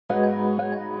Welcome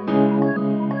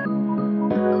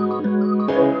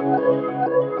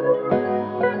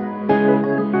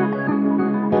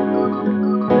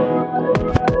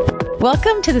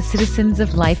to the Citizens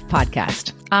of Life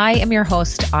podcast. I am your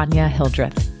host, Anya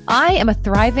Hildreth. I am a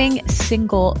thriving,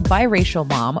 single, biracial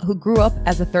mom who grew up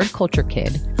as a third culture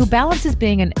kid who balances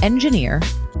being an engineer,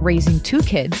 raising 2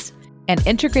 kids, an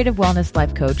integrative wellness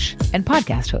life coach, and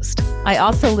podcast host. I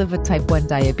also live with type 1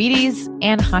 diabetes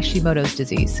and Hashimoto's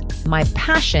disease. My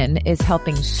passion is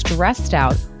helping stressed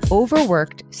out,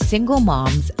 overworked single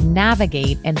moms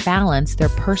navigate and balance their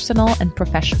personal and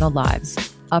professional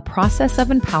lives. A process of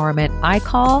empowerment I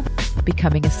call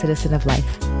becoming a citizen of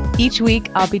life. Each week,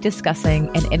 I'll be discussing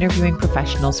and interviewing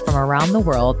professionals from around the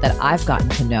world that I've gotten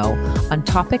to know on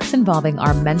topics involving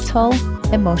our mental,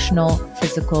 emotional,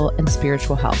 physical, and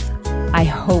spiritual health. I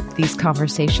hope these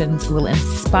conversations will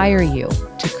inspire you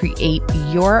to create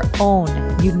your own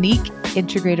unique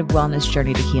integrative wellness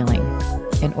journey to healing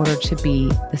in order to be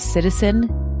the citizen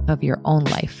of your own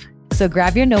life. So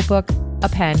grab your notebook, a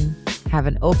pen, have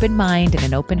an open mind and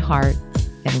an open heart,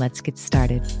 and let's get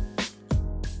started.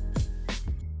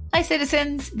 Hi,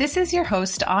 citizens. This is your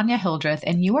host, Anya Hildreth,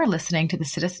 and you are listening to the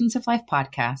Citizens of Life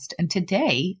podcast. And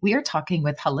today we are talking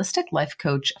with holistic life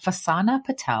coach Fasana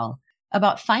Patel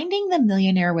about finding the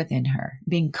millionaire within her,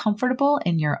 being comfortable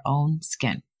in your own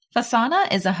skin.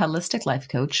 Fasana is a holistic life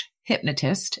coach,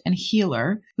 hypnotist, and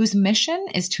healer whose mission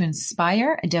is to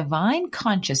inspire a divine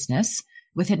consciousness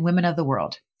within women of the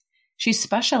world. She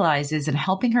specializes in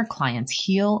helping her clients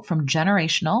heal from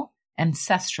generational,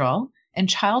 ancestral, and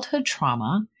childhood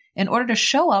trauma in order to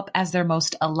show up as their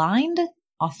most aligned,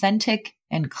 authentic,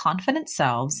 and confident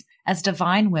selves as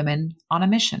divine women on a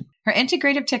mission. Her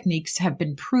integrative techniques have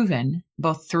been proven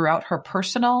both throughout her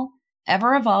personal,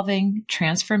 ever-evolving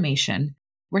transformation,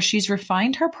 where she's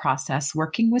refined her process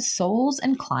working with souls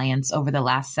and clients over the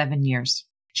last 7 years.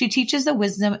 She teaches the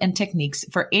wisdom and techniques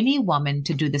for any woman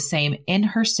to do the same in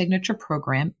her signature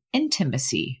program,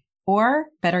 Intimacy, or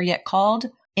better yet called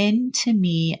Into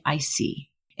Me I See.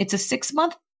 It's a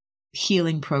 6-month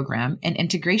healing program and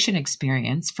integration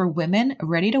experience for women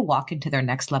ready to walk into their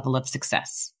next level of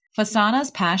success.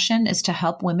 Fasana's passion is to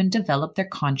help women develop their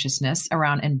consciousness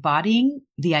around embodying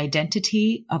the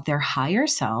identity of their higher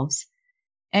selves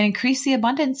and increase the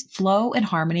abundance, flow, and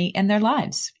harmony in their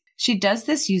lives. She does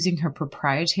this using her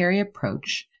proprietary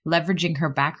approach, leveraging her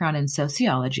background in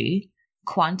sociology,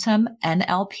 quantum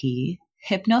NLP,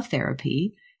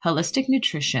 hypnotherapy, holistic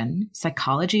nutrition,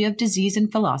 psychology of disease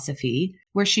and philosophy,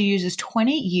 where she uses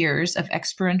 20 years of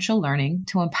experiential learning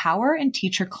to empower and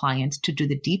teach her clients to do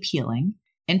the deep healing,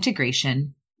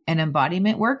 integration, and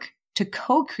embodiment work to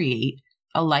co-create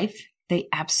a life they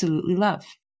absolutely love.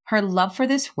 Her love for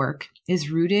this work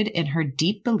is rooted in her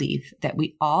deep belief that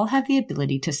we all have the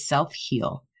ability to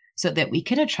self-heal so that we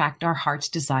can attract our heart's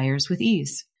desires with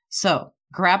ease. So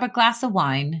grab a glass of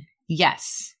wine.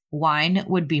 Yes, wine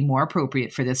would be more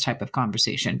appropriate for this type of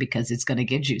conversation because it's going to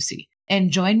get juicy.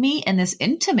 And join me in this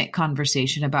intimate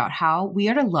conversation about how we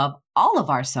are to love all of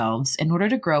ourselves in order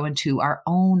to grow into our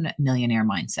own millionaire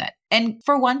mindset. And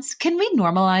for once, can we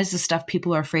normalize the stuff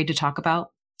people are afraid to talk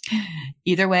about?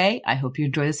 Either way, I hope you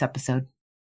enjoy this episode.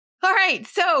 All right.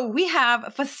 So we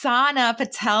have Fasana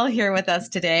Patel here with us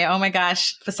today. Oh my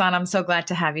gosh, Fasana, I'm so glad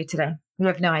to have you today. You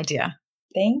have no idea.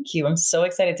 Thank you. I'm so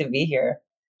excited to be here.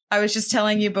 I was just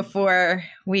telling you before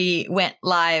we went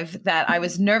live that I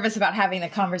was nervous about having the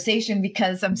conversation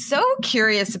because I'm so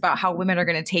curious about how women are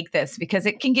going to take this, because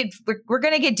it can we're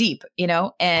going to get deep,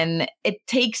 and it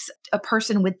takes a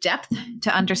person with depth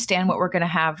to understand what we're going to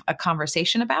have a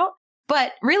conversation about.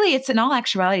 But really, it's in all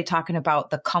actuality talking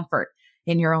about the comfort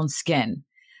in your own skin.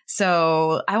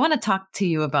 So I want to talk to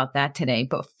you about that today.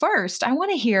 But first, I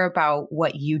want to hear about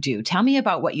what you do. Tell me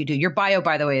about what you do. Your bio,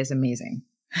 by the way, is amazing.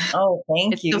 Oh,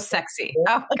 thank you. It's so sexy.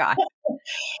 Oh, God.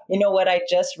 You know what? I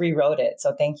just rewrote it.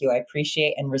 So thank you. I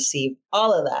appreciate and receive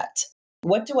all of that.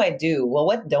 What do I do? Well,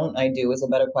 what don't I do is a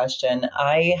better question.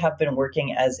 I have been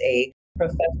working as a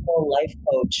professional life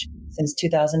coach since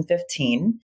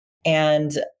 2015.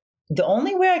 And the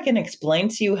only way I can explain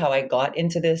to you how I got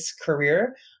into this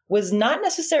career was not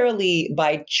necessarily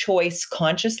by choice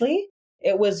consciously.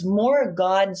 It was more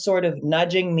God sort of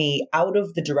nudging me out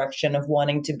of the direction of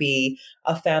wanting to be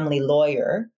a family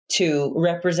lawyer to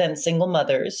represent single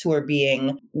mothers who are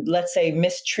being, let's say,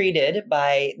 mistreated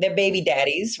by their baby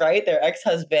daddies, right? Their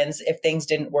ex-husbands, if things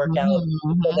didn't work out,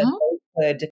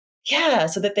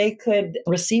 so that they could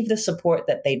receive the support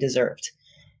that they deserved.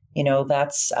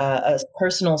 That's a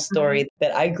personal story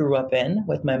that I grew up in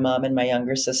with my mom and my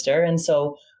younger sister. And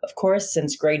so of course,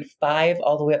 since grade 5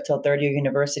 all the way up till third year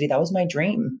university, that was my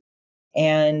dream.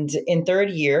 And in third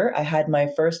year, I had my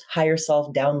first higher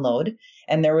self download.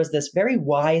 And there was this very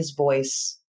wise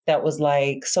voice that was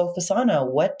like, so Fasana,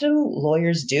 what do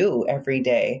lawyers do every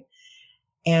day?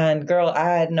 And girl, I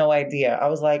had no idea. I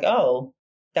was like, oh,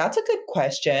 that's a good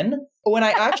question. When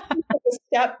I actually took a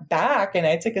step back and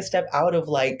I took a step out of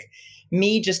like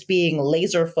me just being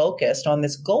laser focused on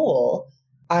this goal,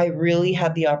 I really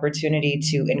had the opportunity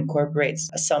to incorporate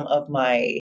some of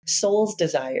my soul's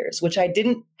desires, which I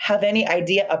didn't have any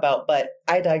idea about, but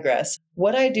I digress.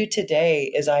 What I do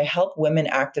today is I help women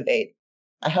activate.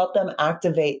 I help them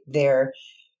activate their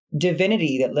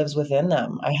divinity that lives within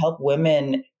them. I help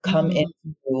women come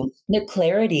into the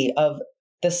clarity of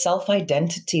the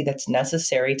self-identity that's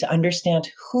necessary to understand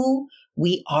who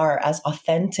we are as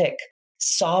authentic,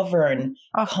 sovereign,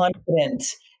 confident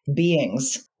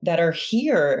beings that are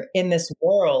here in this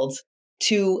world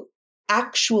to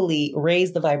actually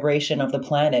raise the vibration of the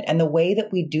planet. And the way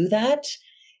that we do that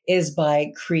is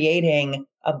by creating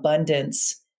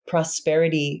abundance,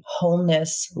 prosperity,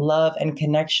 wholeness, love, and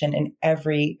connection in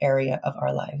every area of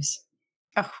our lives.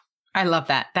 Oh, I love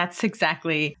that. That's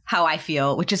exactly how I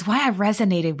feel, which is why I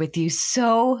resonated with you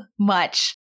so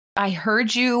much. I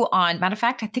heard you on, matter of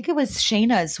fact, I think it was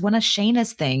one of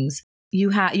Shayna's things.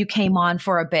 You came on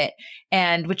for a bit,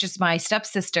 and which is my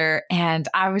stepsister. And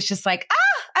I was just like,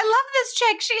 I love this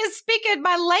chick. She is speaking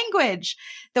my language.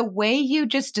 The way you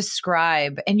just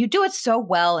describe, and you do it so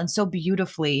well and so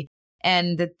beautifully.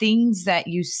 And the things that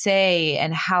you say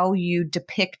and how you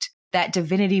depict that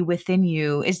divinity within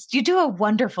you you do a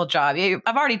wonderful job.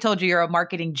 I've already told you you're a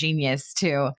marketing genius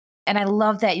too. And I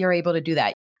love that you're able to do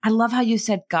that. I love how you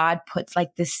said God puts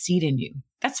like this seed in you.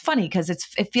 That's funny because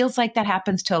it feels like that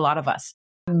happens to a lot of us.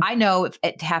 I know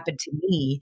it happened to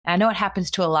me. And I know it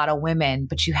happens to a lot of women,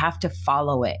 but you have to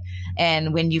follow it.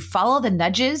 And when you follow the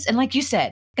nudges, and like you said,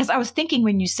 because I was thinking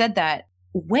when you said that,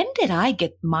 when did I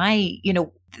get my,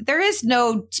 there is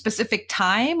no specific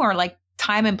time or like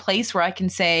time and place where I can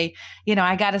say,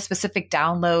 I got a specific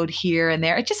download here and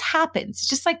there. It just happens. It's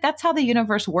just like, that's how the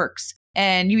universe works.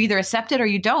 And you either accept it or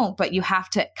you don't, but you have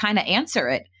to kind of answer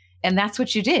it. And that's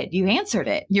what you did. You answered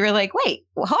it. You were like, wait,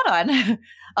 well, hold on,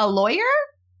 a lawyer?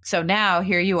 So now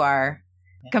here you are,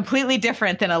 completely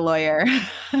different than a lawyer.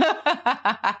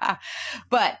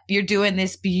 But you're doing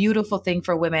this beautiful thing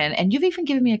for women. And you've even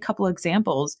given me a couple of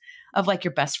examples of like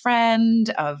your best friend,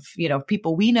 of,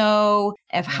 people we know,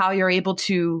 of how you're able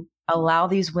to allow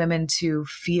these women to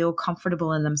feel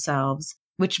comfortable in themselves,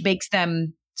 which makes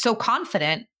them so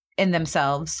confident in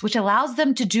themselves, which allows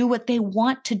them to do what they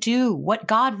want to do, what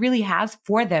God really has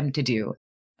for them to do.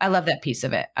 I love that piece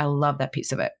of it.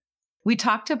 We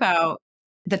talked about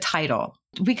the title.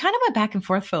 We kind of went back and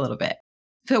forth for a little bit.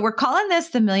 So we're calling this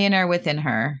The Millionaire Within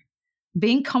Her,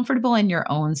 being comfortable in your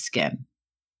own skin.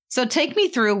 So take me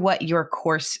through what your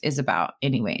course is about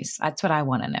anyways. That's what I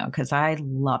want to know because I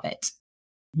love it.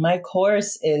 My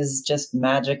course is just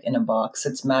magic in a box.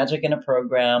 It's magic in a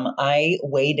program. I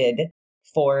waited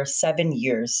for 7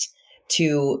 years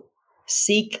to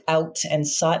seek out and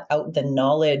sought out the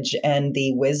knowledge and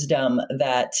the wisdom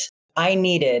that I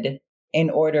needed in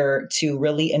order to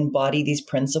really embody these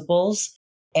principles.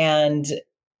 And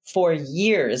for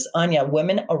years, Anya,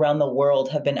 women around the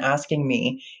world have been asking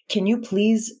me, can you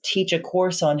please teach a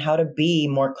course on how to be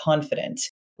more confident?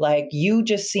 Like, you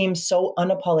just seem so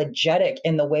unapologetic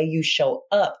in the way you show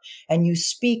up and you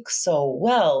speak so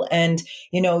well. And,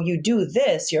 you do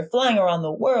this, you're flying around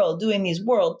the world, doing these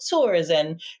world tours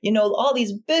and, all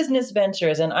these business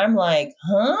ventures. And I'm like,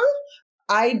 huh?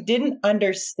 I didn't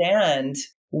understand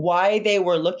why they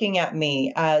were looking at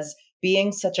me as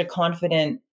being such a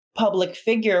confident public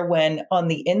figure when on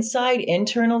the inside,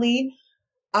 internally,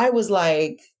 I was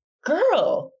like,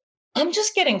 girl, I'm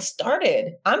just getting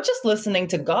started. I'm just listening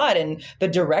to God and the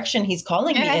direction he's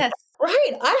calling me in.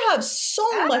 Right. I have so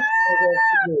much more work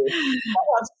to do.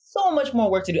 I have so much more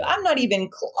work to do. I'm not even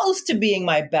close to being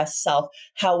my best self.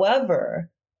 However,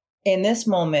 in this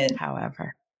moment,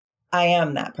 I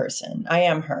am that person. I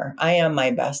am her. I am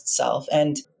my best self.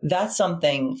 And that's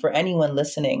something for anyone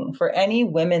listening, for any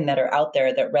women that are out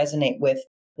there that resonate with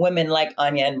women like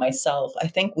Anya and myself. I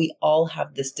think we all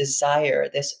have this desire,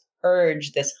 this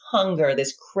urge, this hunger,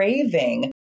 this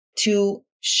craving to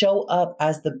show up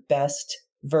as the best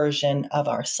version of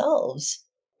ourselves.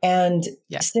 And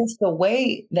since the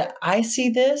way that I see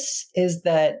this is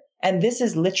that, and this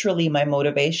is literally my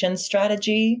motivation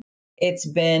strategy, it's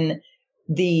been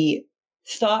the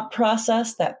thought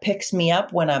process that picks me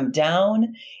up when I'm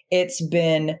down. It's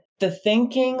been the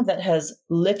thinking that has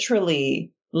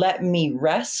literally let me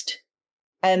rest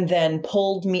and then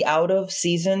pulled me out of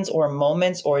seasons or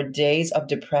moments or days of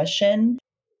depression.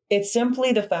 It's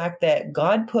simply the fact that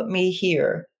God put me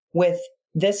here with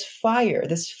this fire,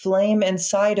 this flame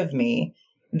inside of me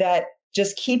that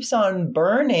just keeps on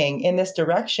burning in this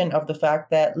direction of the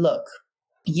fact that, look,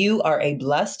 you are a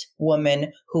blessed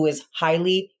woman who is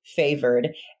highly favored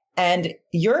and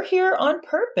you're here on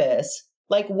purpose.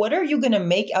 Like, what are you going to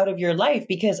make out of your life?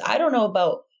 Because I don't know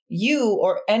about you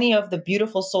or any of the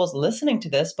beautiful souls listening to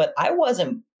this, but I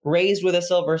wasn't raised with a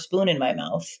silver spoon in my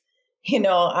mouth.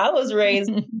 I was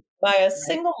raised by a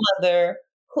single mother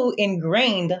who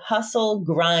ingrained hustle,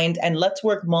 grind, and let's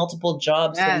work multiple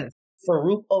jobs for a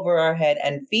roof over our head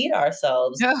and feed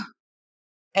ourselves. Yeah.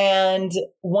 And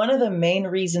one of the main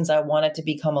reasons I wanted to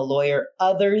become a lawyer,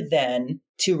 other than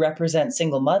to represent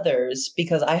single mothers,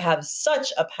 because I have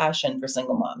such a passion for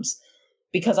single moms,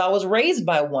 because I was raised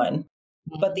by one.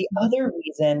 But the other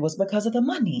reason was because of the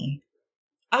money.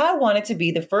 I wanted to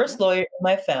be the first lawyer in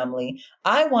my family.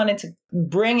 I wanted to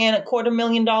bring in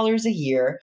 $250,000 a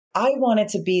year. I wanted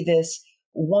to be this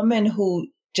woman who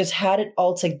just had it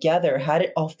all together, had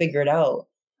it all figured out.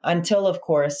 Until, of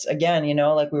course, again,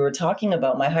 like we were talking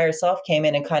about, my higher self came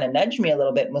in and kind of nudged me a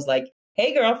little bit and was like,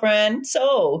 hey, girlfriend,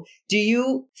 so do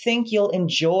you think you'll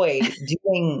enjoy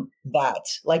doing that,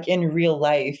 like in real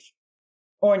life,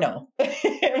 or no?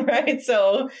 Right?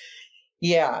 So,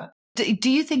 yeah.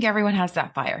 Do you think everyone has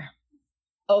that fire?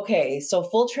 Okay, so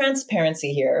full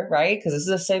transparency here, right? Because this is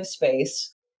a safe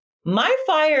space. My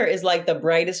fire is like the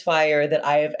brightest fire that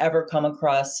I have ever come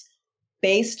across,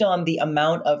 based on the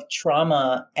amount of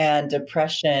trauma and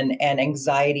depression and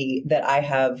anxiety that I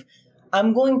have,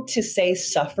 I'm going to say,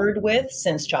 suffered with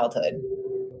since childhood.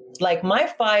 Like, my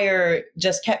fire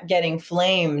just kept getting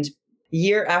flamed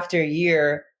year after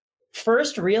year,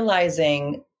 first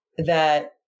realizing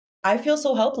that I feel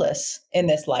so helpless in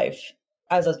this life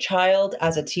as a child,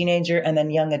 as a teenager, and then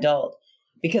young adult.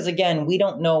 Because again, we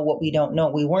don't know what we don't know.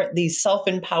 We weren't these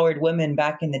self-empowered women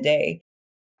back in the day.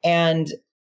 And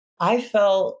I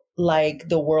felt like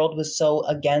the world was so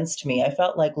against me. I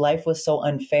felt like life was so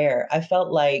unfair. I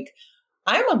felt like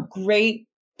I'm a great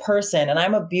person and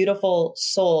I'm a beautiful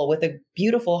soul with a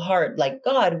beautiful heart. Like,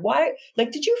 God, why?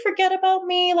 Like, did you forget about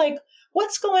me? Like,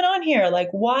 what's going on here? Like,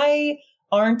 why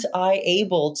aren't I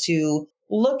able to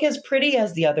look as pretty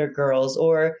as the other girls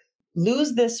or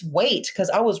lose this weight? Because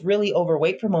I was really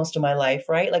overweight for most of my life,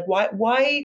 right? Like,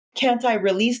 why can't I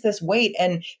release this weight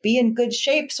and be in good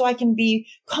shape so I can be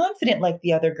confident like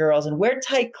the other girls and wear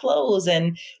tight clothes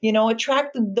and,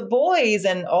 attract the boys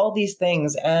and all these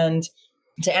things? And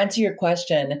to answer your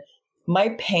question,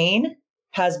 my pain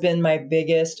has been my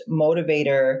biggest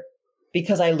motivator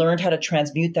because I learned how to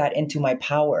transmute that into my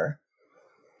power.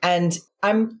 And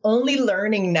I'm only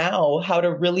learning now how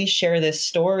to really share this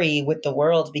story with the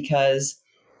world because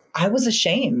I was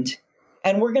ashamed.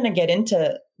 And we're going to get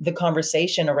into the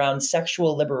conversation around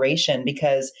sexual liberation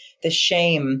because the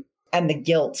shame and the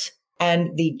guilt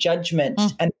and the judgment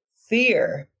and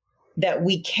fear that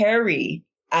we carry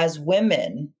as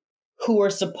women who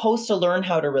are supposed to learn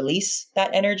how to release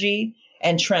that energy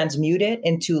and transmute it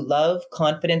into love,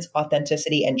 confidence,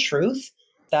 authenticity, and truth.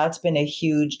 That's been a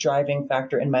huge driving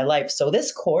factor in my life. So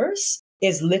this course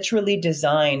is literally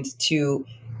designed to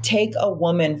take a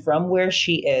woman from where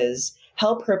she is,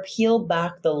 help her peel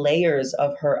back the layers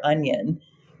of her onion,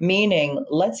 meaning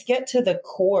let's get to the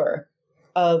core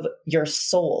of your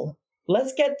soul.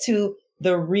 Let's get to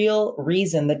the real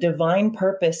reason, the divine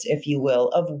purpose, if you will,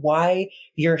 of why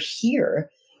you're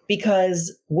here.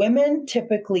 Because women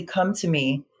typically come to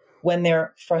me when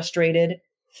they're frustrated,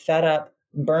 fed up,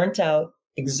 burnt out,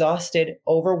 exhausted,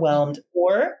 overwhelmed,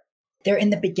 or they're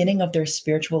in the beginning of their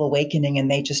spiritual awakening and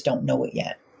they just don't know it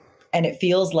yet. And it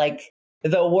feels like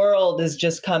the world is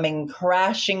just coming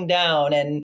crashing down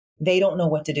and they don't know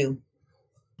what to do.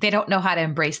 They don't know how to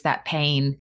embrace that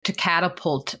pain, to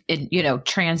catapult and,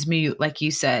 transmute, like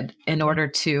you said, in order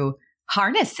to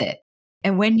harness it.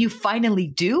 And when you finally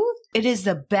do, it is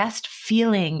the best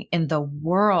feeling in the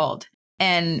world.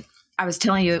 And I was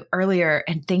telling you earlier,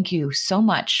 and thank you so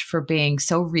much for being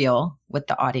so real with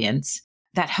the audience.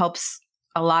 That helps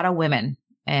a lot of women.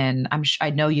 And I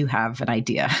know you have an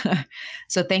idea.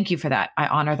 So thank you for that. I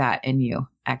honor that in you,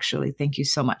 actually. Thank you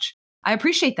so much. I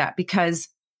appreciate that because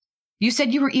you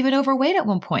said you were even overweight at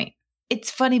one point.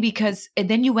 It's funny because, and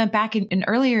then you went back and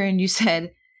earlier and you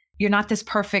said, you're not this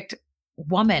perfect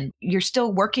woman. You're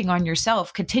still working on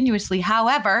yourself continuously.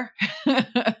 However,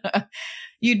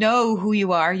 you know who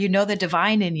you are, you know the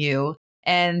divine in you.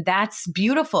 And that's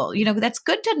beautiful. That's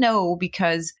good to know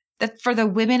because that for the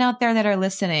women out there that are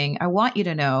listening, I want you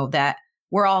to know that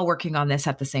we're all working on this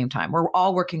at the same time. We're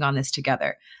all working on this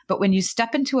together. But when you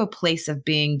step into a place of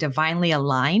being divinely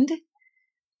aligned,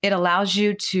 it allows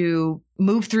you to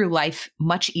move through life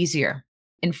much easier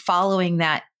in following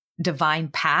that divine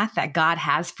path that God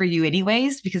has for you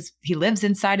anyways, because he lives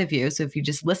inside of you. So if you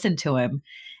just listen to him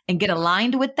and get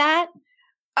aligned with that,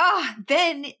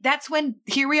 then that's when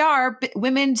here we are,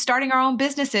 women starting our own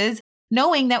businesses,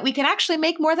 knowing that we can actually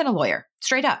make more than a lawyer.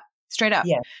 Straight up.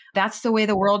 Yeah. That's the way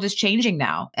the world is changing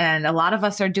now. And a lot of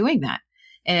us are doing that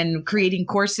and creating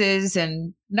courses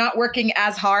and not working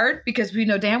as hard, because we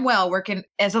know damn well working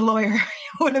as a lawyer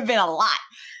would have been a lot.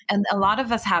 And a lot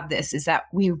of us have this, is that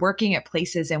we're working at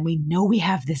places and we know we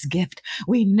have this gift.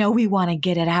 We know we want to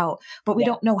get it out, but we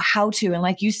don't know how to. And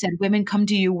like you said, women come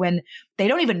to you when they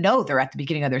don't even know they're at the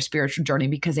beginning of their spiritual journey,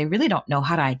 because they really don't know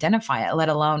how to identify it, let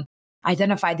alone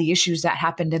identify the issues that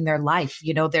happened in their life,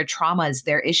 their traumas,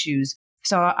 their issues.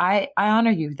 So I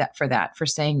honor you for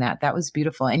saying that. That was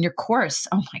beautiful. And your course,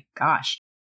 oh my gosh,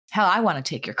 hell, I want to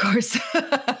take your course.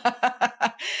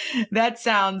 That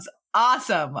sounds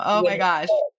awesome. Oh my gosh.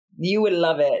 You would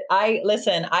love it.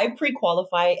 I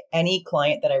pre-qualify any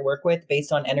client that I work with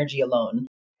based on energy alone.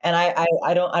 And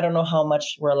I don't know how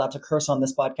much we're allowed to curse on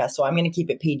this podcast, so I'm going to keep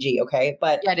it PG. Okay.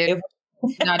 But yeah, dude.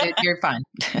 No, dude, you're fine.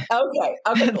 Okay.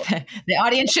 Cool. The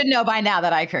audience should know by now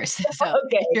that I curse. So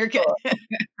okay, you're good.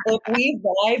 Cool.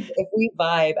 If we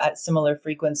vibe at similar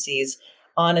frequencies,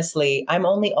 honestly, I'm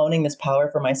only owning this power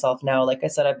for myself now. Like I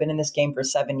said, I've been in this game for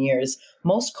 7 years.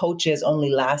 Most coaches only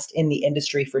last in the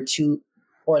industry for 2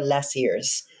 or less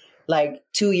years, like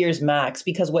 2 years max,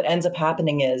 because what ends up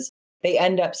happening is they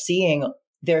end up seeing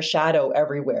their shadow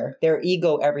everywhere, their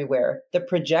ego everywhere, the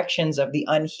projections of the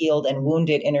unhealed and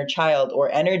wounded inner child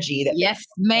or energy. Yes,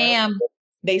 ma'am.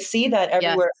 They see that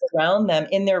everywhere around them,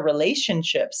 in their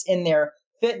relationships, in their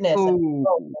fitness and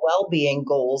well-being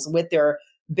goals, with their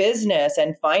business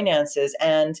and finances.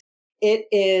 And it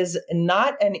is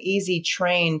not an easy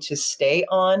train to stay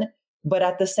on. But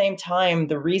at the same time,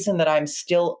 the reason that I'm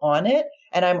still on it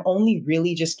and I'm only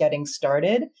really just getting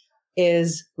started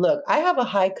is, look, I have a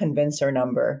high convincer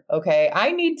number. Okay.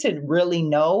 I need to really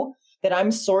know that I'm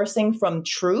sourcing from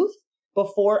truth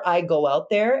before I go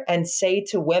out there and say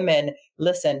to women,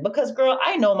 listen, because girl,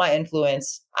 I know my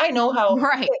influence. I know how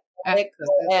I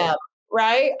am,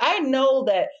 right? I know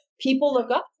that people look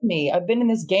up to me. I've been in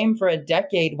this game for a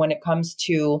decade when it comes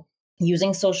to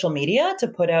using social media to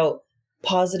put out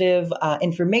positive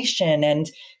information and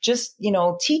just,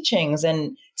 teachings.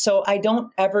 And so I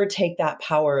don't ever take that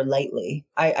power lightly.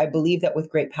 I believe that with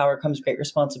great power comes great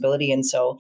responsibility. And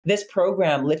so this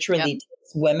program literally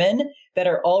takes women that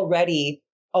are already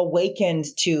awakened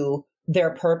to their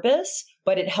purpose,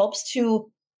 but it helps to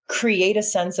create a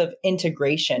sense of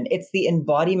integration. It's the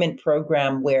embodiment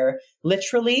program where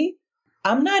literally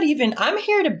I'm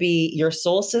here to be your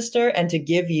soul sister and to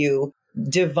give you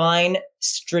divine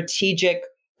strategic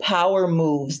power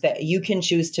moves that you can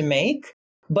choose to make.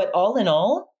 But all in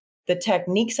all, the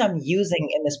techniques I'm using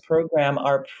in this program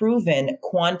are proven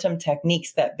quantum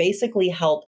techniques that basically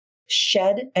help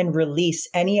shed and release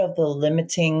any of the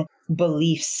limiting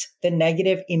beliefs, the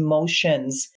negative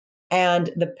emotions,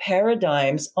 and the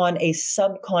paradigms on a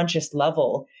subconscious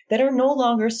level that are no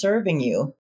longer serving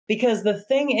you. Because the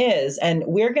thing is, and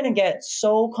we're going to get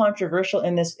so controversial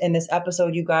in this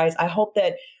episode, you guys, I hope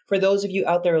that for those of you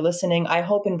out there listening, I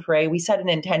hope and pray, we set an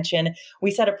intention,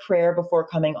 we set a prayer before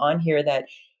coming on here that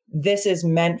this is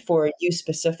meant for you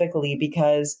specifically,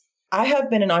 because I have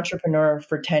been an entrepreneur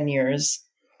for 10 years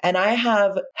and I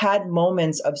have had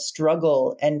moments of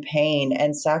struggle and pain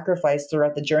and sacrifice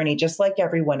throughout the journey, just like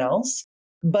everyone else.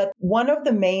 But one of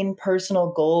the main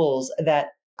personal goals that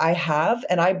I have,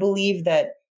 and I believe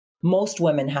that most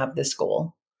women have this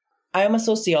goal. I am a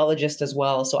sociologist as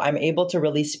well, so I'm able to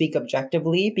really speak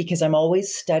objectively because I'm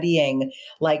always studying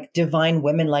like divine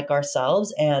women like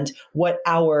ourselves and what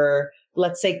our,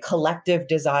 let's say, collective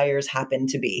desires happen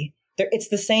to be. It's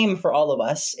the same for all of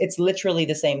us. It's literally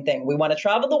the same thing. We want to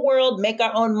travel the world, make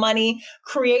our own money,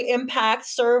 create impact,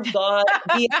 serve God,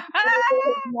 be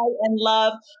light and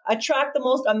love, attract the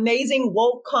most amazing,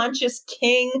 woke, conscious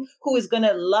king who is going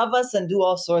to love us and do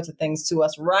all sorts of things to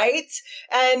us, right?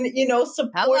 And,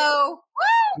 support. Hello.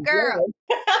 Woo, girl.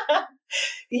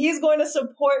 He's going to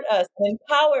support us and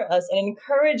empower us and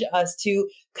encourage us to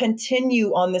continue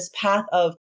on this path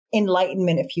of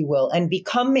enlightenment, if you will, and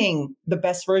becoming the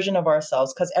best version of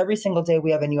ourselves, because every single day we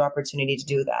have a new opportunity to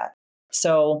do that.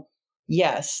 So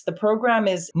yes, the program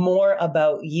is more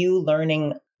about you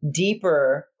learning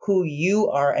deeper who you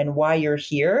are and why you're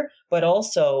here, but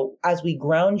also as we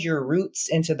ground your roots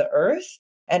into the earth,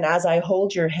 And as I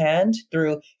hold your hand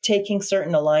through taking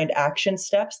certain aligned action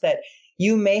steps that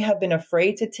you may have been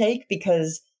afraid to take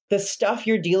because the stuff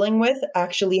you're dealing with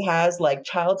actually has like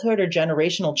childhood or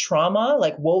generational trauma,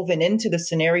 like woven into the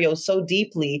scenario so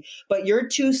deeply, but you're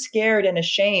too scared and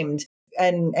ashamed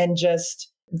and just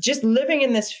living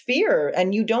in this fear.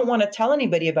 And you don't want to tell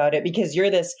anybody about it because you're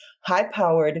this high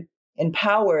powered,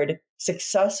 empowered,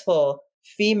 successful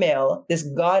female, this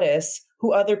goddess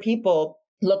who other people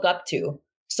look up to.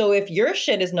 So if your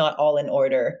shit is not all in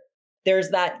order, there's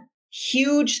that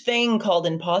huge thing called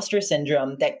imposter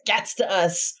syndrome that gets to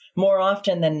us more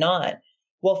often than not.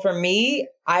 Well, for me,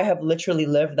 I have literally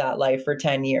lived that life for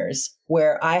 10 years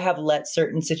where I have let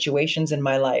certain situations in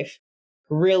my life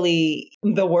really,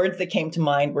 the words that came to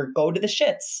mind were go to the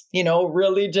shits,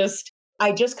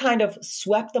 I just kind of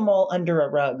swept them all under a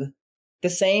rug. The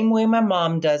same way my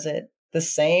mom does it, the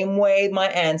same way my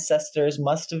ancestors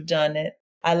must have done it.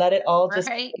 I let it all just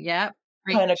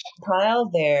kind of compile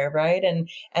there, right?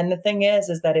 And the thing is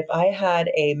that if I had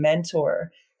a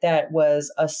mentor that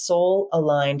was a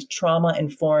soul-aligned,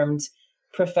 trauma-informed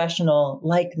professional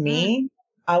like me,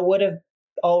 I would have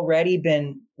already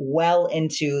been well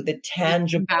into the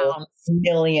tangible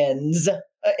millions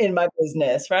in my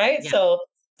business, right? Yeah. So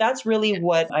that's really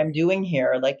what I'm doing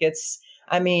here.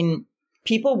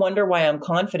 People wonder why I'm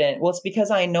confident. Well, it's because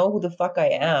I know who the fuck I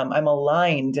am. I'm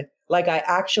aligned. Like I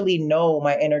actually know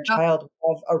my inner child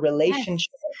of a relationship,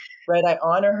 right? I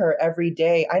honor her every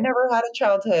day. I never had a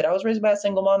childhood. I was raised by a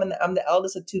single mom and I'm the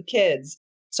eldest of 2 kids.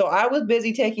 So I was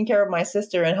busy taking care of my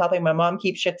sister and helping my mom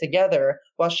keep shit together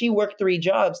while she worked 3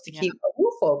 jobs to keep a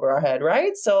roof over our head,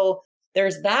 right? So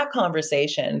there's that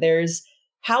conversation. There's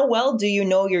how well do you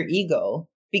know your ego?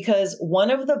 Because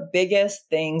one of the biggest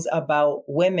things about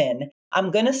women,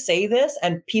 I'm going to say this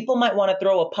and people might want to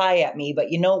throw a pie at me,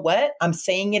 but you know what? I'm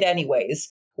saying it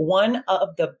anyways. One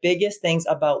of the biggest things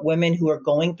about women who are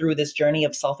going through this journey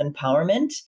of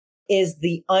self-empowerment is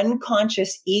the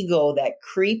unconscious ego that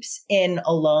creeps in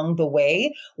along the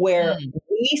way where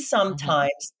we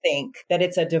sometimes think that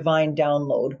it's a divine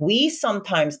download. We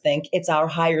sometimes think it's our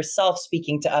higher self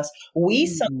speaking to us. We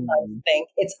sometimes think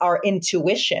it's our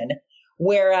intuition.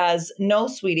 Whereas, no,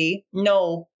 sweetie,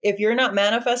 no, if you're not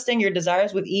manifesting your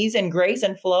desires with ease and grace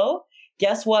and flow,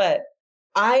 guess what?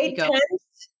 I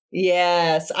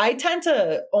tend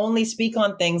to only speak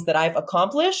on things that I've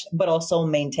accomplished, but also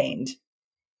maintained.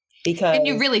 And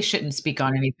you really shouldn't speak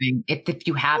on anything if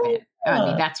you haven't. I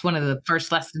mean, that's one of the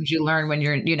first lessons you learn when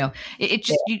you're,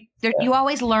 you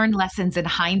always learn lessons in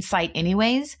hindsight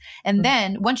anyways. And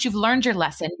then once you've learned your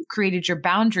lesson, you've created your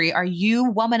boundary, are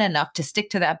you woman enough to stick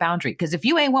to that boundary? Because if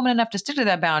you ain't woman enough to stick to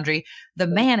that boundary, the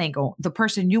man ain't going, the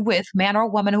person you with, man or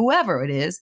woman, whoever it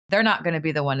is, they're not going to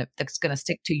be the one that's going to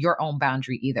stick to your own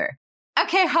boundary either.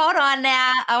 Okay, hold on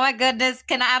now. Oh my goodness.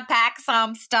 Can I unpack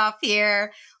some stuff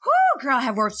here? Whoo, girl, I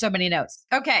have worked so many notes.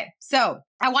 Okay, so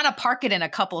I want to park it in a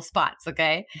couple of spots,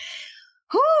 okay?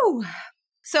 Whoo.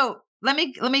 So let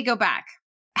me go back.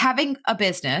 Having a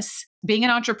business, being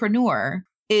an entrepreneur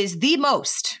is the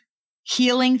most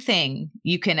healing thing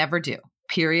you can ever do,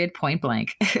 period, point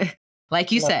blank.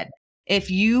 Like you said,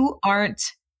 if you aren't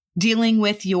dealing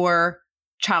with your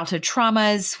childhood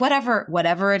traumas,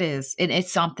 whatever it is,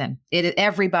 it's something.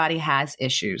 Everybody has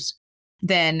issues.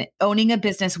 Then owning a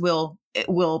business will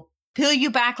peel you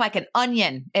back like an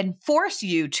onion and force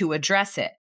you to address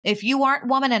it. If you aren't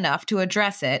woman enough to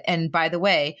address it, and by the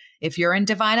way, if you're in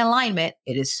divine alignment,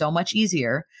 it is so much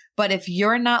easier. But if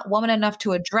you're not woman enough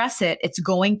to address it, it's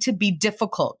going to be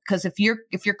difficult. Because if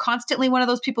you're constantly one of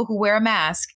those people who wear a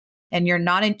mask, and you're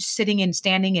not sitting and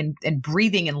standing and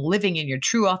breathing and living in your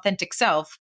true authentic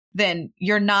self, then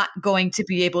you're not going to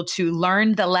be able to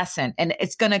learn the lesson. And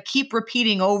it's going to keep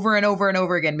repeating over and over and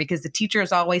over again because the teacher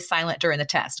is always silent during the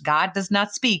test. God does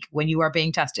not speak when you are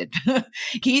being tested.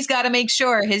 He's got to make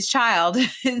sure his child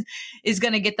is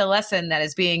going to get the lesson that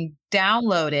is being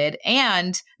downloaded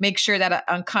and make sure that an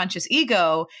unconscious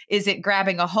ego isn't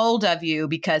grabbing a hold of you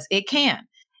because it can.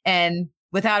 And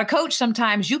without a coach,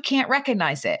 sometimes you can't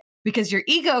recognize it. Because your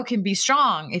ego can be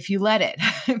strong if you let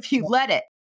it,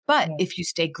 But if you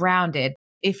stay grounded,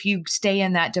 if you stay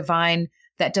in that divine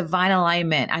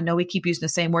alignment, I know we keep using the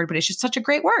same word, but it's just such a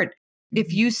great word.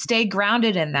 If you stay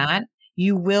grounded in that,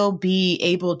 you will be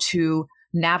able to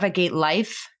navigate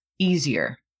life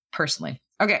easier, personally.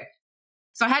 Okay.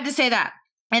 So I had to say that.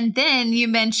 And then you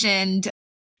mentioned,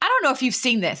 I don't know if you've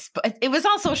seen this, but it was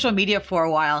on social media for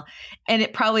a while and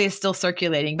it probably is still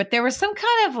circulating, but there was some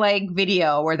kind of like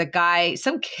video where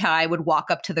some guy would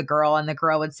walk up to the girl and the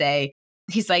girl would say,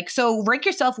 he's like, so rank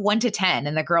yourself 1 to 10.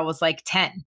 And the girl was like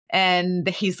 10. And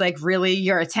he's like, really?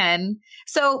 You're a 10?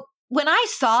 So when I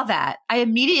saw that, I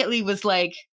immediately was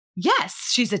like, yes,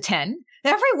 she's a 10.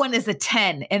 Everyone is a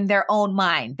 10 in their own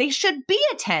mind. They should be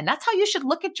a 10. That's how you should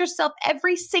look at yourself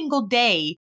every single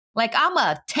day. Like, I'm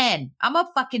a 10. I'm a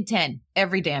fucking 10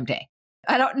 every damn day.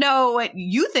 I don't know what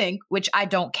you think, which I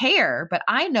don't care, but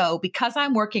I know because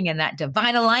I'm working in that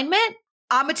divine alignment,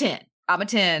 I'm a 10. I'm a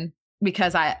 10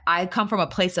 because I come from a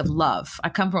place of love. I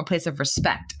come from a place of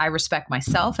respect. I respect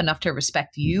myself enough to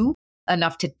respect you,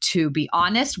 enough to be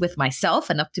honest with myself,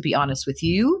 enough to be honest with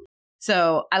you.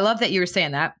 So I love that you were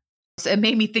saying that. So it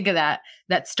made me think of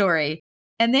that story.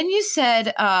 And then you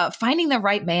said finding the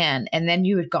right man. And then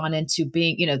you had gone into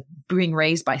being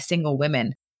raised by single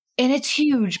women. And it's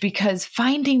huge because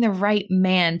finding the right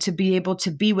man to be able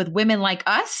to be with women like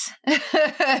us,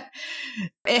 it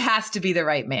has to be the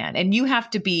right man. And you have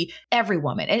to be every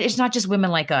woman. And it's not just women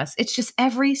like us. It's just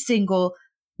every single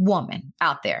woman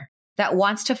out there that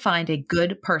wants to find a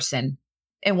good person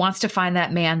and wants to find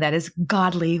that man that is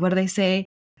godly. What do they say?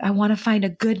 I want to find a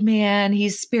good man.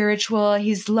 He's spiritual.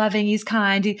 He's loving. He's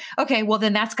kind. Okay, well,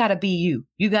 then that's got to be you.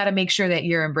 You got to make sure that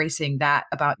you're embracing that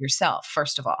about yourself,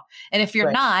 first of all. And if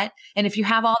you're not, and if you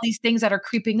have all these things that are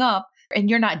creeping up and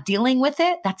you're not dealing with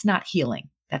it, that's not healing.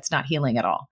 That's not healing at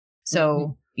all.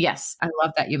 So yes, I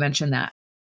love that you mentioned that.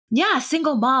 Yeah,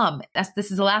 single mom.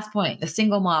 This is the last point, the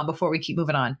single mom before we keep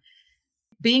moving on.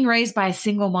 Being raised by a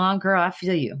single mom, girl, I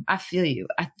feel you. I feel you.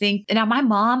 I think now my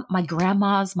mom, my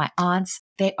grandmas, my aunts,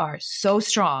 they are so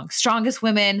strong. Strongest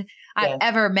women I've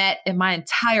ever met in my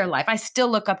entire life. I still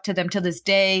look up to them to this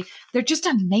day. They're just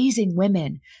amazing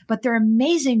women, but they're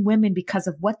amazing women because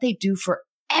of what they do for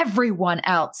everyone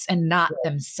else and not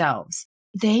themselves.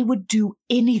 They would do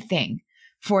anything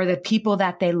for the people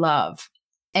that they love.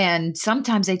 And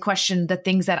sometimes they question the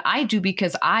things that I do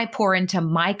because I pour into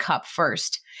my cup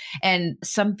first. And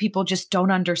some people just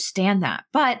don't understand that.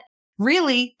 But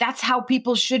really, that's how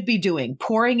people should be doing,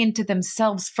 pouring into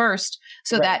themselves first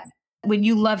so that when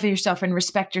you love yourself and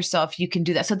respect yourself, you can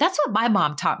do that. So that's what my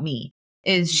mom taught me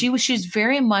is she's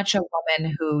very much a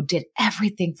woman who did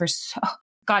everything for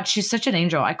God, she's such an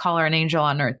angel. I call her an angel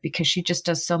on earth because she just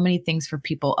does so many things for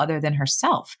people other than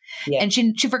herself. Yeah. And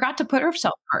she forgot to put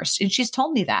herself first. And she's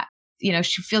told me that,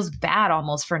 she feels bad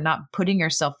almost for not putting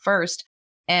herself first.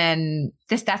 And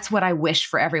that's what I wish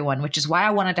for everyone, which is why I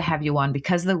wanted to have you on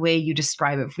because of the way you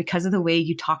describe it, because of the way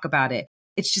you talk about it.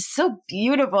 It's just so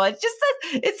beautiful. It's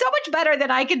so much better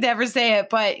than I could ever say it,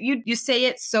 but you say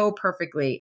it so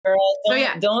perfectly. Girl,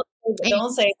 don't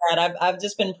say that. I've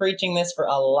just been preaching this for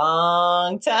a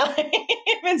long time.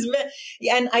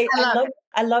 And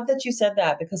I love that you said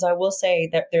that because I will say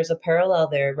that there's a parallel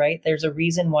there, right? There's a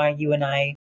reason why you and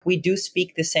we do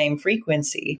speak the same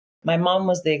frequency. My mom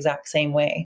was the exact same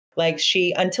way. Like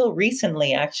until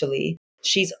recently, actually,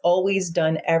 she's always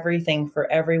done everything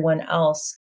for everyone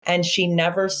else. And she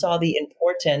never saw the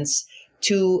importance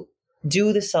to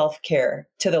do the self-care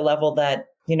to the level that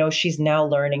she's now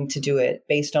learning to do it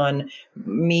based on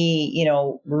me,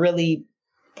 really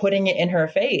putting it in her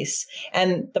face.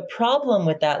 And the problem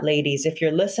with that, ladies, if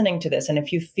you're listening to this and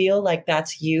if you feel like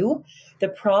that's you, the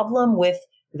problem with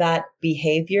that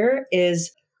behavior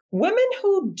is women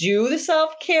who do the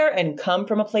self-care and come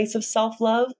from a place of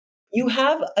self-love, you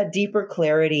have a deeper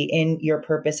clarity in your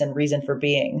purpose and reason for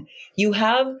being. You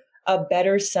have a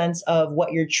better sense of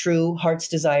what your true heart's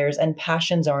desires and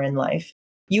passions are in life.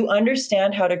 You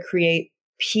understand how to create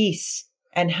peace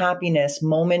and happiness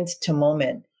moment to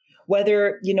moment.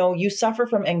 Whether, you suffer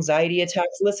from anxiety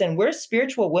attacks. Listen, we're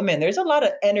spiritual women. There's a lot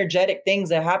of energetic things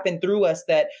that happen through us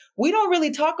that we don't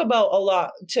really talk about a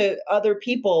lot to other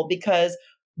people because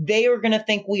they are going to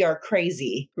think we are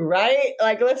crazy, right?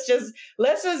 Like, let's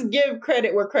just give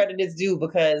credit where credit is due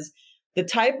because the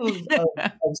type of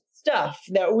stuff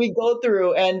that we go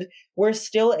through and we're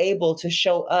still able to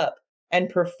show up and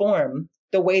perform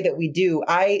the way that we do.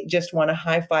 I just want to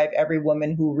high five every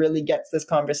woman who really gets this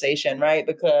conversation, right?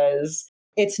 Because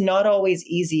it's not always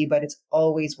easy, but it's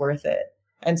always worth it.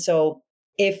 And so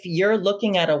if you're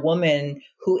looking at a woman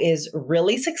who is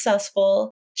really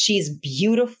successful, she's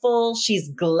beautiful, she's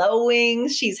glowing,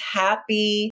 she's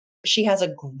happy, she has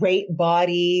a great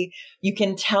body, you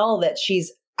can tell that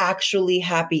she's actually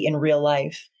happy in real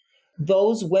life.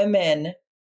 Those women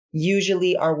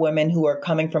usually are women who are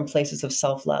coming from places of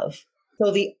self-love. So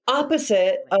the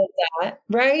opposite of that,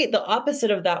 right? The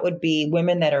opposite of that would be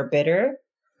women that are bitter,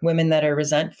 women that are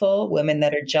resentful, women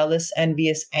that are jealous,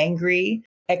 envious, angry,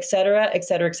 et cetera, et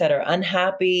cetera, et cetera,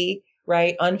 unhappy,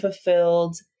 right?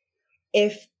 Unfulfilled.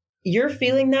 If you're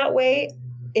feeling that way,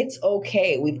 it's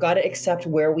okay. We've got to accept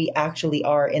where we actually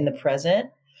are in the present.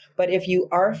 But if you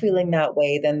are feeling that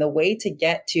way, then the way to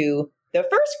get to the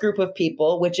first group of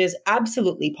people, which is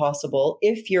absolutely possible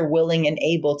if you're willing and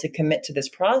able to commit to this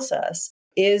process,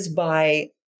 is by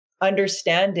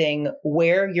understanding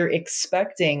where you're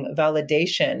expecting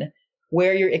validation,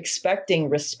 where you're expecting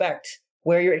respect,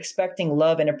 where you're expecting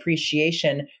love and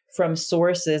appreciation from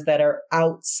sources that are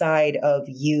outside of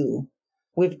you.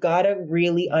 We've got to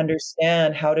really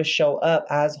understand how to show up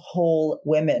as whole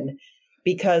women,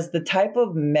 because the type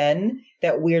of men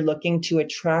that we're looking to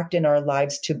attract in our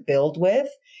lives to build with,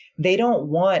 they don't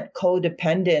want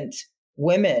codependent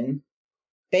women.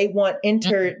 They want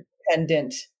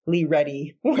interdependently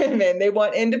ready women. They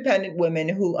want independent women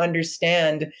who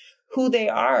understand who they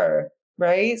are,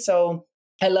 right? So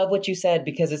I love what you said,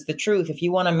 because it's the truth. If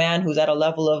you want a man who's at a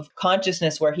level of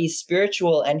consciousness where he's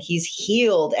spiritual and he's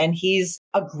healed and he's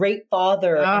a great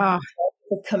father, and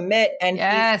to commit, and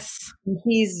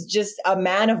he's just a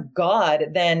man of God,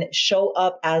 then show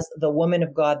up as the woman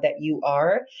of God that you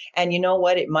are. And you know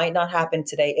what? It might not happen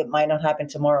today. It might not happen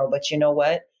tomorrow. But you know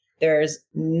what? There's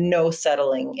no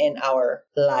settling in our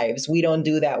lives. We don't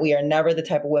do that. We are never the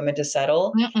type of women to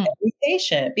settle. And be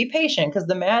patient. Be patient, because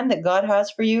the man that God has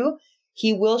for you,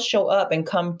 he will show up and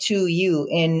come to you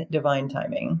in divine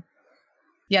timing.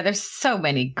 Yeah, there's so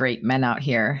many great men out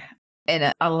here.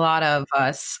 And a lot of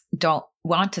us don't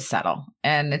want to settle.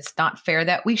 And it's not fair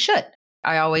that we should.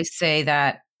 I always say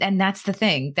that, and that's the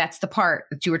thing. That's the part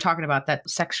that you were talking about, that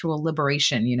sexual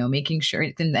liberation, making sure,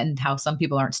 and how some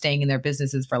people aren't staying in their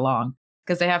businesses for long,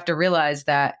 because they have to realize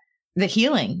that the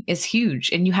healing is huge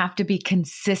and you have to be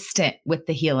consistent with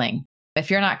the healing. If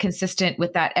you're not consistent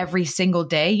with that every single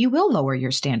day, you will lower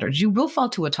your standards. You will fall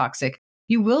to a toxic.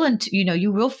 You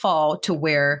will fall to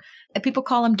where people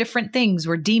call them different things,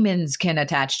 where demons can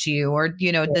attach to you, or,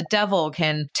 the devil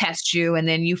can test you, and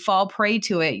then you fall prey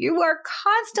to it. You are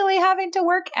constantly having to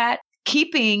work at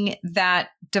keeping that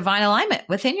divine alignment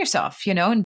within yourself,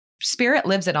 and spirit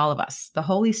lives in all of us. The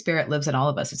Holy Spirit lives in all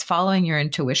of us. It's following your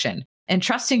intuition and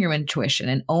trusting your intuition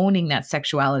and owning that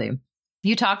sexuality.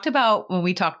 You talked about, when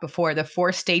we talked before, the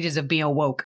 4 stages of being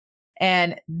woke.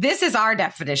 And this is our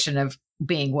definition of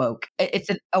being woke. It's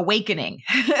an awakening.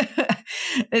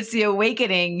 It's the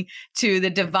awakening to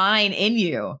the divine in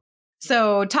you.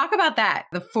 So talk about that,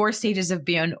 the 4 stages of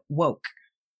being woke.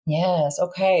 Yes.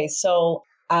 Okay. So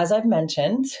as I've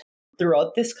mentioned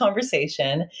throughout this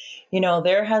conversation,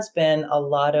 there has been a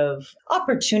lot of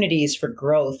opportunities for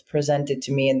growth presented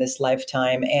to me in this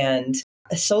lifetime. And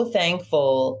so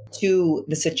thankful to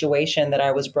the situation that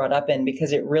I was brought up in,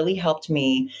 because it really helped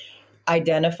me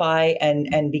identify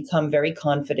and become very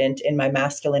confident in my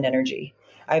masculine energy.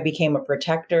 I became a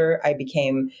protector. I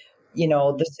became,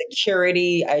 the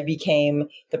security. I became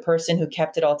the person who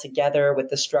kept it all together with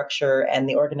the structure and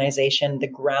the organization, the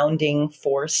grounding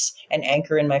force and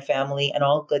anchor in my family, and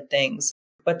all good things.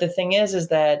 But the thing is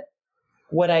that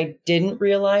what I didn't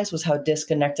realize was how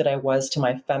disconnected I was to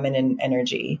my feminine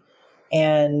energy.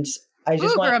 And I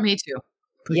just girl, me too.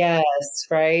 Yes,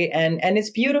 right. And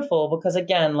it's beautiful, because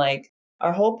again,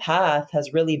 our whole path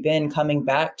has really been coming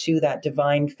back to that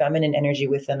divine feminine energy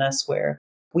within us, where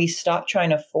we stop trying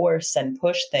to force and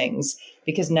push things,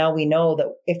 because now we know that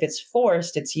if it's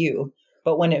forced, it's you.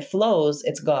 But when it flows,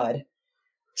 it's God.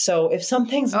 So if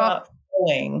something's not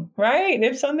flowing, right?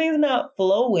 If something's not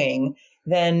flowing,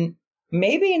 then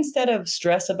maybe instead of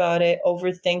stress about it,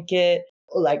 overthink it,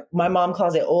 like my mom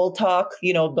calls it old talk,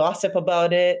 gossip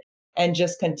about it, and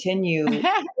just continue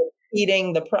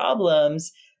repeating the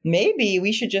problems, maybe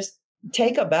we should just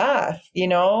take a bath,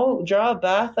 draw a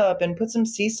bath up and put some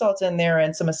sea salt in there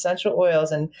and some essential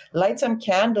oils and light some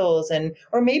candles,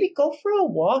 or maybe go for a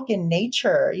walk in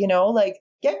nature,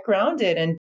 get grounded.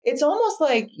 And it's almost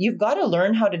like you've got to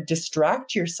learn how to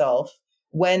distract yourself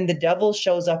when the devil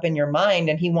shows up in your mind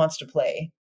and he wants to play,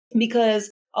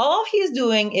 because all he's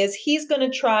doing is he's going to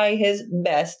try his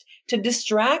best to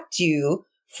distract you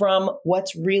from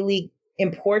what's really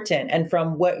important and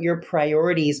from what your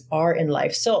priorities are in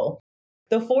life. So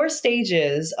the 4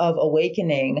 stages of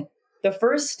awakening, the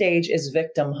first stage is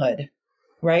victimhood,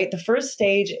 right? The first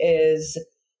stage is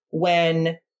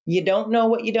when you don't know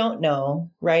what you don't know,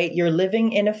 right? You're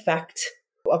living in effect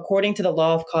according to the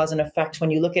law of cause and effect.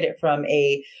 When you look at it from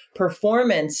a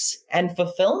performance and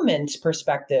fulfillment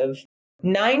perspective,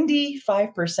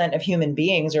 95% of human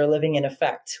beings are living in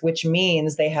effect, which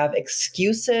means they have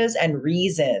excuses and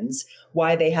reasons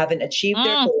why they haven't achieved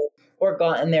their goal or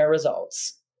gotten their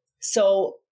results.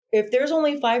 So if there's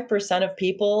only 5% of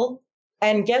people,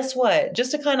 and guess what?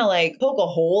 Just to kind of poke a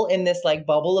hole in this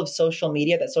bubble of social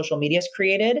media that social media has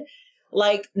created,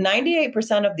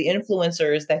 98% of the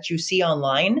influencers that you see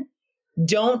online,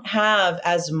 don't have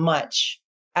as much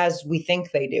as we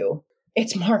think they do.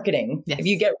 It's marketing. Yes. If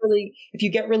you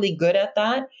get really good at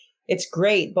that, it's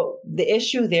great. But the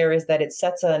issue there is that it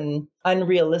sets an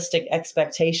unrealistic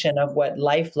expectation of what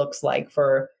life looks like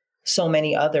for so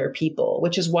many other people,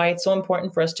 which is why it's so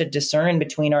important for us to discern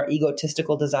between our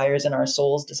egotistical desires and our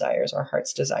soul's desires, our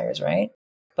heart's desires, right?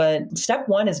 But step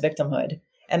one is victimhood.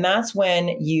 And that's when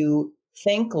you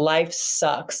think life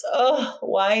sucks. Oh,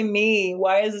 why me?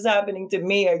 Why is this happening to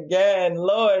me again?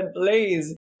 Lord,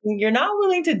 please. You're not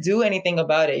willing to do anything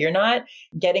about it. You're not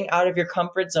getting out of your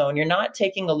comfort zone. You're not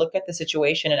taking a look at the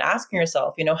situation and asking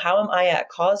yourself, how am I at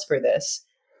cause for this?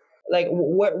 Like,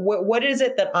 what is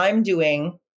it that I'm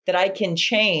doing that I can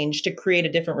change to create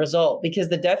a different result? Because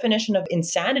the definition of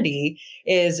insanity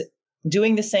is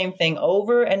doing the same thing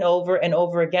over and over and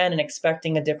over again and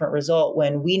expecting a different result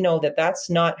when we know that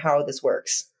that's not how this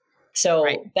works. So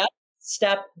that's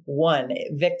step one,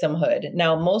 victimhood.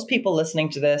 Now, most people listening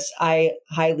to this, I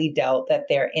highly doubt that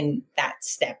they're in that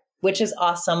step, which is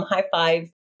awesome. High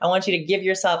five. I want you to give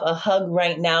yourself a hug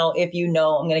right now. If you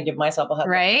know, I'm going to give myself a hug.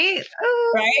 Right?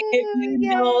 Ooh, right? If you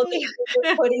know that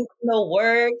you're putting in the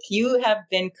work, you have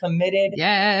been committed.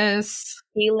 Yes.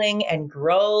 Healing and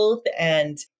growth.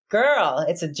 And girl,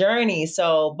 it's a journey.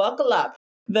 So buckle up.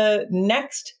 The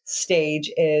next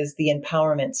stage is the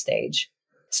empowerment stage.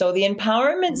 So the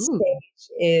empowerment stage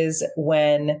is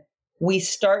when we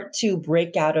start to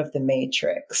break out of the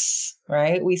matrix,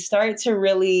 right? We start to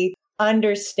really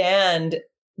understand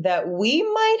that we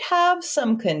might have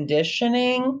some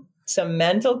conditioning, some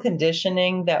mental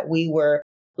conditioning that we were,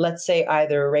 let's say,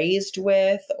 either raised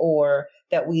with or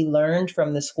that we learned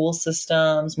from the school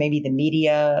systems, maybe the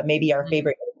media, maybe our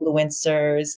favorite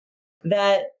influencers,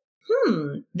 that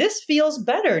this feels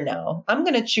better now. I'm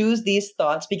going to choose these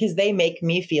thoughts because they make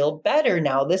me feel better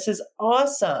now. This is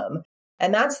awesome.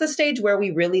 And that's the stage where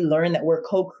we really learn that we're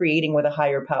co-creating with a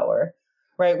higher power,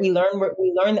 right? We learn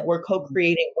that we're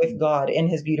co-creating with God in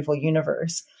his beautiful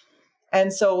universe.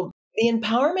 And so the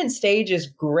empowerment stage is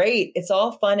great. It's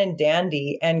all fun and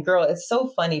dandy. And girl, it's so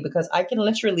funny because I can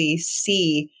literally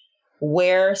see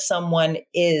where someone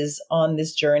is on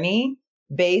this journey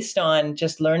based on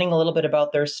just learning a little bit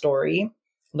about their story,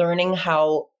 learning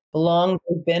how long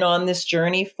they've been on this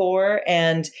journey for,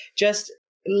 and just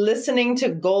listening to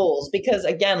goals. Because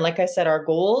again, like I said, our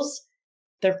goals,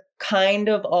 they're kind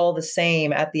of all the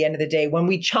same at the end of the day. When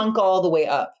we chunk all the way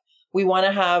up, we want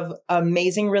to have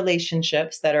amazing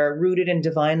relationships that are rooted in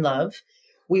divine love.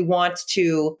 We want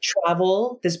to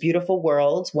travel this beautiful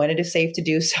world when it is safe to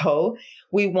do so.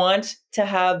 We want to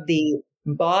have the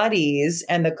bodies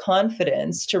and the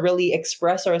confidence to really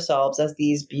express ourselves as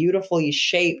these beautifully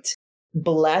shaped,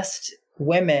 blessed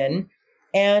women.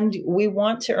 And we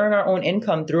want to earn our own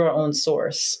income through our own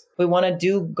source. We want to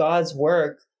do God's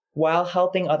work while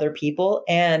helping other people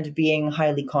and being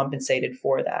highly compensated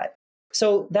for that.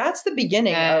 So that's the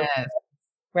beginning of,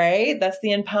 right? That's the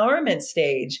empowerment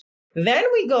stage. Then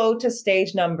we go to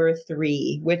stage number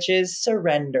 3, which is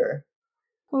surrender.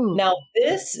 Ooh. Now,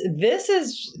 this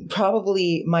is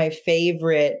probably my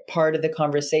favorite part of the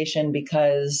conversation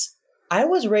because I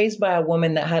was raised by a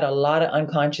woman that had a lot of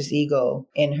unconscious ego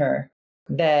in her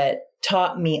that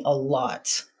taught me a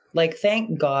lot. Like,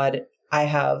 thank God I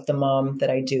have the mom that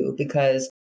I do because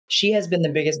she has been the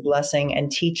biggest blessing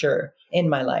and teacher in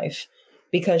my life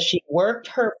because she worked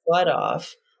her butt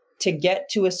off to get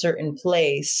to a certain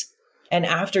place. And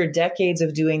after decades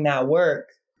of doing that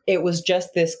work, it was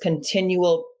just this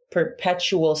continual,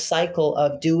 perpetual cycle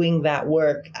of doing that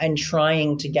work and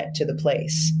trying to get to the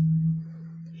place.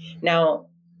 Now,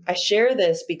 I share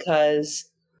this because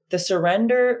the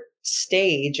surrender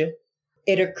stage,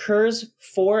 it occurs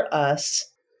for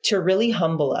us to really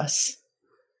humble us,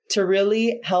 to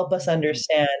really help us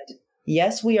understand,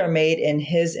 yes, we are made in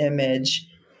his image.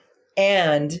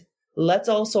 And let's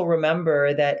also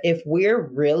remember that if we're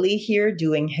really here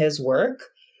doing his work,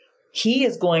 he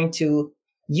is going to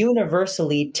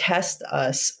universally test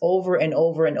us over and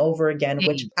over and over again,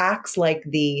 which acts like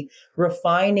the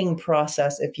refining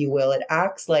process, if you will. It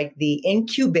acts like the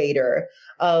incubator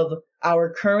of our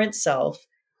current self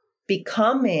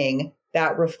becoming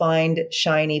that refined,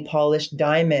 shiny, polished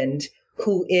diamond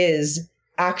who is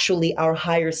actually our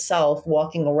higher self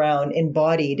walking around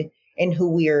embodied in who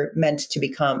we are meant to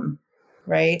become,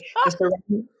 right?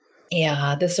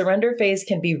 The surrender phase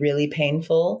can be really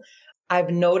painful. I've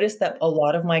noticed that a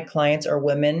lot of my clients are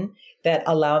women that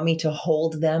allow me to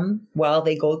hold them while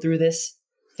they go through this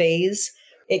phase.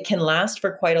 It can last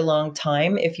for quite a long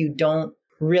time if you don't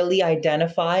really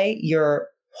identify your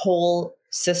whole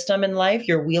system in life,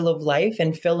 your wheel of life,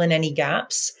 and fill in any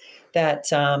gaps. that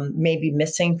may be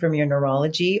missing from your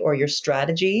neurology or your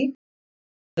strategy.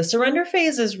 The surrender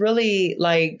phase is really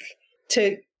like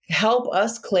to help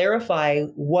us clarify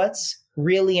what's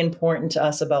really important to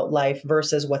us about life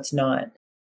versus what's not.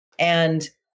 And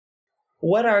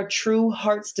what our true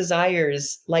heart's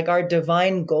desires, like our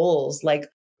divine goals, like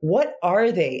what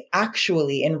are they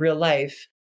actually in real life?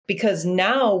 Because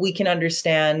now we can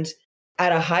understand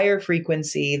at a higher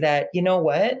frequency that, you know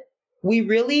what, we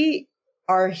really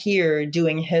are here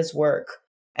doing his work.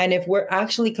 And if we're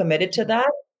actually committed to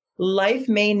that, life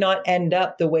may not end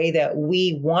up the way that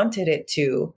we wanted it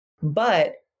to.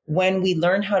 But when we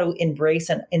learn how to embrace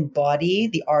and embody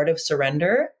the art of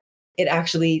surrender, it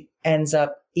actually ends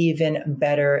up even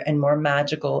better and more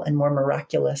magical and more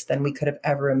miraculous than we could have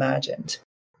ever imagined.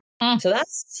 So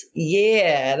that's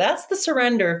the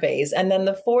surrender phase. And then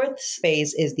the fourth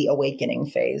phase is the awakening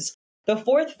phase. The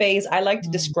fourth phase, I like to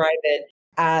describe it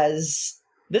as,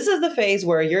 this is the phase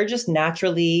where you're just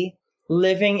naturally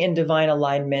living in divine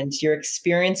alignment. You're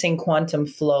experiencing quantum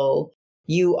flow.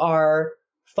 You are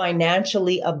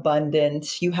financially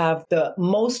abundant. You have the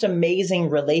most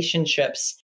amazing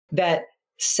relationships that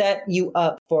set you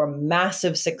up for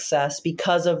massive success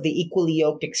because of the equally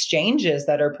yoked exchanges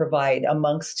that are provided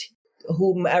amongst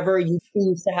whomever you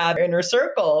choose to have inner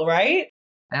circle, right?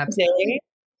 Absolutely.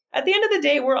 At the end of the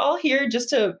day, we're all here just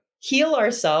to heal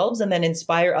ourselves and then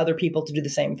inspire other people to do the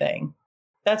same thing.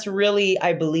 That's really,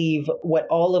 I believe, what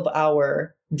all of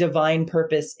our divine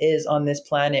purpose is on this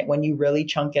planet when you really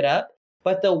chunk it up.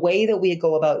 But the way that we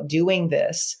go about doing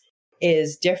this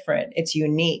is different. It's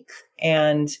unique.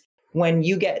 And when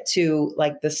you get to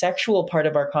like the sexual part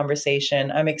of our conversation,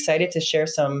 I'm excited to shed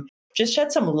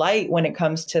some light when it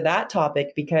comes to that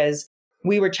topic, because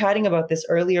we were chatting about this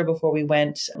earlier before we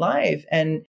went live,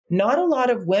 and not a lot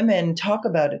of women talk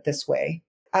about it this way.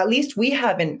 At least we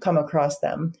haven't come across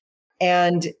them.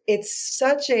 And it's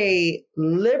such a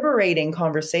liberating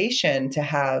conversation to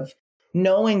have,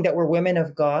 knowing that we're women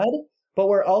of God, but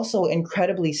we're also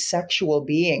incredibly sexual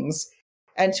beings.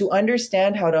 And to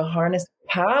understand how to harness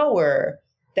power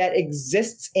that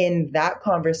exists in that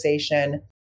conversation.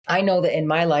 I know that in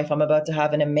my life, I'm about to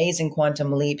have an amazing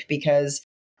quantum leap because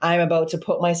I'm about to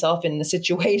put myself in the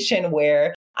situation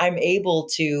where I'm able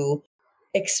to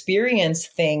experience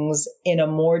things in a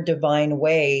more divine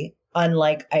way,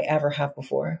 unlike I ever have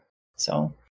before.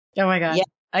 So, oh my God, yeah.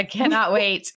 I cannot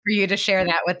wait for you to share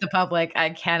that with the public.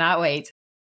 I cannot wait.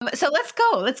 So let's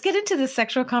go. Let's get into this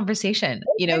sexual conversation.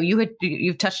 You know,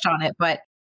 you've touched on it, but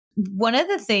one of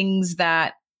the things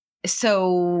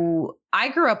so I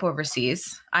grew up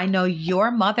overseas. I know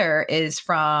your mother is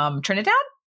from Trinidad.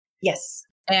 Yes.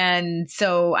 And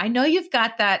so I know you've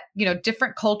got that,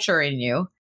 different culture in you.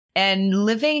 And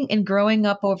living and growing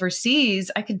up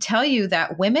overseas, I can tell you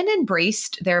that women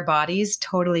embraced their bodies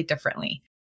totally differently.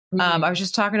 I was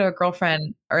just talking to a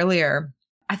girlfriend earlier.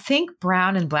 I think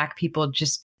brown and Black people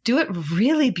just do it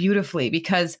really beautifully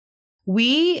because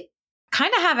we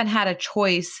kind of haven't had a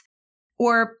choice,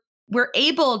 or we're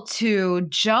able to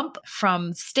jump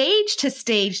from stage to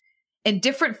stage in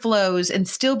different flows and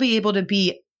still be able to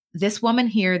be this woman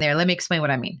here, there. Let me explain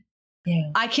what I mean. Yeah.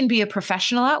 I can be a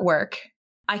professional at work.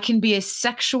 I can be a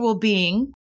sexual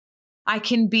being. I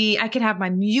can have my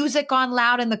music on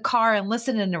loud in the car and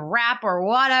listen to rap or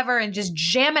whatever and just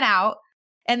jam it out.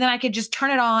 And then I could just turn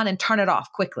it on and turn it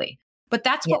off quickly. But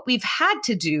that's what we've had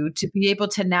to do to be able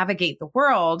to navigate the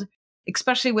world,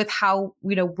 especially with how,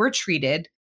 we're treated.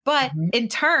 But in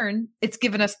turn, it's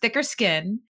given us thicker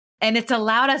skin, and it's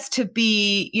allowed us to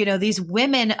be, these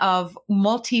women of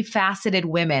multifaceted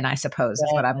women, I suppose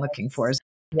is what I'm looking for.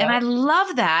 Yeah. And I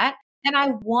love that. And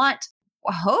I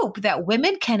hope that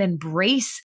women can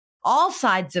embrace all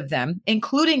sides of them,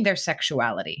 including their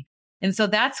sexuality. And so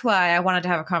that's why I wanted to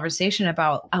have a conversation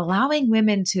about allowing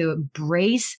women to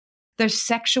embrace their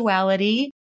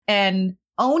sexuality and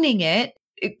owning it.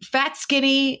 Fat,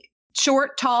 skinny,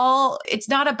 short, tall. It's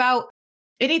not about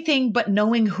anything but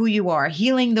knowing who you are,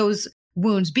 healing those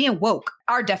wounds, being woke,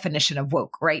 our definition of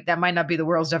woke, right? That might not be the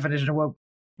world's definition of woke.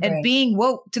 And being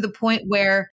woke to the point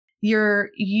where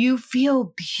you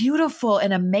feel beautiful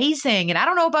and amazing. And I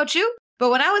don't know about you, but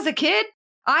when I was a kid,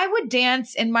 I would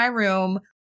dance in my room,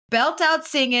 belt out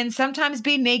singing, sometimes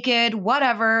be naked,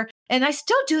 whatever. And I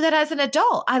still do that as an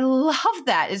adult. I love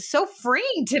that. It's so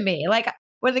freeing to me. Like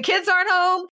when the kids aren't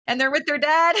home and they're with their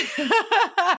dad,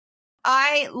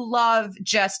 I love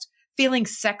just feeling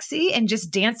sexy and just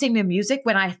dancing to music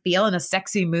when I feel in a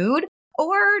sexy mood,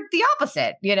 or the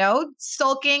opposite,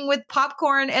 sulking with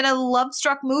popcorn in a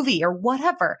love-struck movie or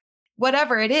whatever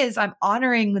it is. I'm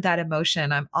honoring that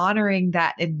emotion. I'm honoring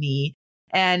that in me.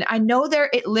 And I know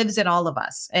it lives in all of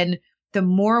us. And the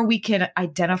more we can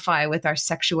identify with our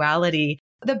sexuality,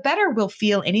 the better we'll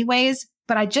feel anyways.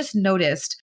 But I just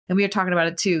noticed, and we were talking about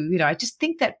it too, I just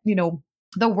think that,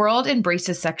 the world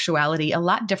embraces sexuality a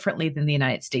lot differently than the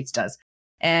United States does.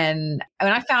 And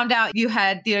when I found out you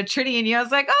had, Trini and you, I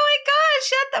was like, oh my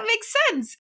gosh, that makes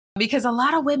sense. Because a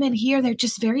lot of women here, they're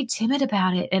just very timid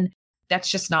about it. And that's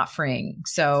just not freeing.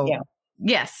 So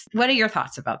yes. What are your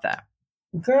thoughts about that?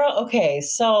 Girl, okay.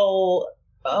 So,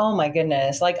 oh my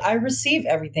goodness. Like, I receive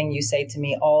everything you say to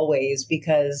me always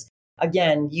because,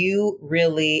 again, you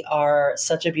really are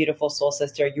such a beautiful soul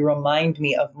sister. You remind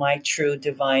me of my true,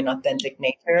 divine, authentic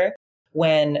nature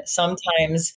when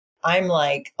sometimes I'm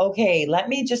like, okay, let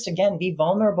me just, again, be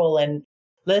vulnerable and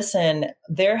listen.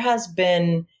 There has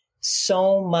been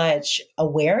so much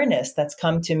awareness that's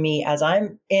come to me as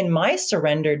I'm in my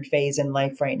surrendered phase in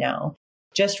life right now.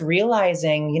 Just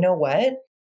realizing, you know what?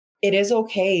 It is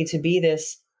okay to be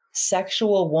this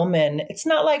sexual woman. It's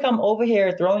not like I'm over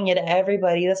here throwing it at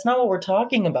everybody. That's not what we're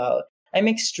talking about. I'm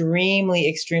extremely,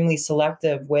 extremely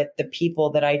selective with the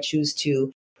people that I choose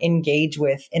to engage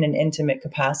with in an intimate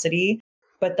capacity.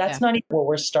 But that's not even what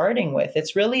we're starting with.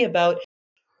 It's really about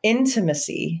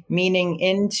intimacy, meaning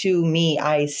into me,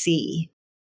 I see,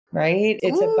 right?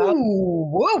 It's about,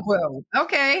 whoa.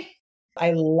 Okay.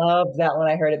 I love that when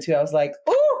I heard it too. I was like,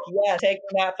 oh, yeah, taking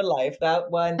that for life. That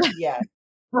one, yeah.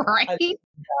 Right.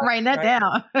 Writing that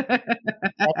down.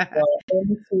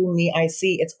 Into me, I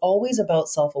see. It's always about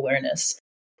self-awareness.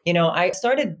 I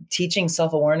started teaching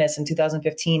self-awareness in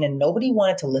 2015 and nobody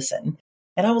wanted to listen.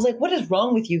 And I was like, what is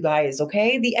wrong with you guys?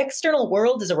 Okay. The external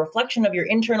world is a reflection of your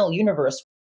internal universe.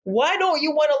 Why don't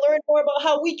you want to learn more about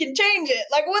how we can change it?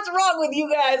 Like, what's wrong with you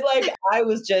guys? Like, I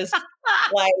was just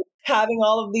like having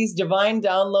all of these divine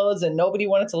downloads and nobody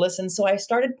wanted to listen. So I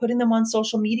started putting them on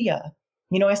social media.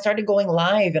 I started going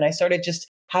live and I started just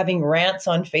having rants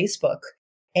on Facebook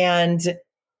and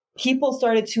people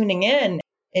started tuning in,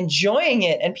 enjoying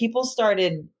it. And people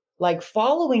started like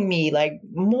following me like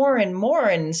more and more.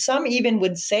 And some even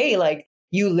would say like,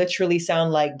 you literally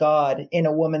sound like God in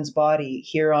a woman's body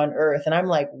here on earth. And I'm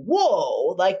like,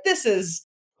 whoa, like this is,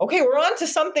 okay, we're on to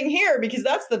something here because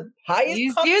that's the highest.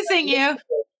 He's using you.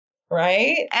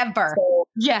 Right? Ever. So,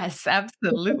 yes,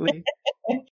 absolutely.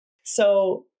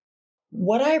 So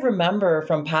what I remember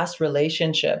from past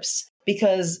relationships,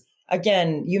 because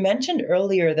again, you mentioned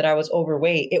earlier that I was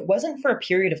overweight. It wasn't for a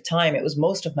period of time. It was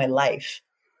most of my life.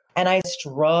 And I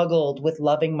struggled with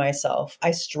loving myself.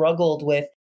 I struggled with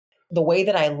the way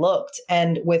that I looked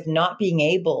and with not being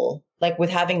able, like with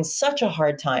having such a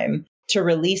hard time to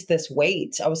release this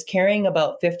weight. I was carrying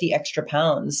about 50 extra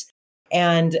pounds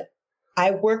and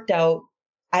I worked out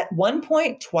at one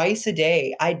point twice a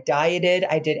day. I dieted.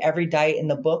 I did every diet in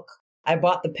the book. I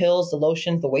bought the pills, the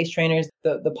lotions, the waist trainers,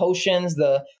 the potions,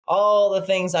 all the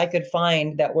things I could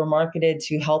find that were marketed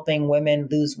to helping women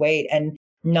lose weight, and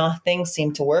nothing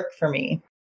seemed to work for me.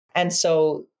 And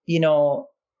so,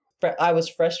 I was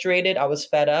frustrated. I was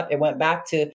fed up. It went back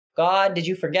to, God, did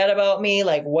you forget about me?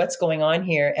 Like, what's going on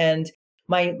here? And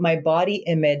my body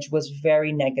image was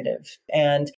very negative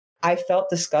and I felt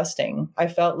disgusting. I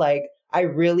felt like I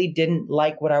really didn't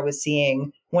like what I was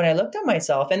seeing when I looked at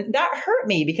myself. And that hurt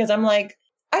me because I'm like,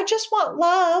 I just want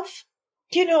love.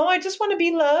 I just want to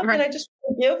be loved and I just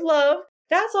want to give love.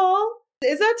 That's all.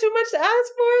 Is that too much to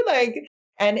ask for? Like,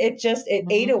 and it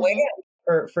ate away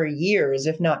at me for years,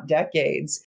 if not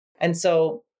decades. And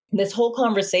so this whole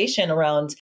conversation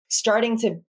around starting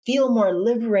to feel more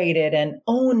liberated and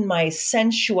own my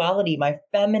sensuality, my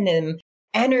feminine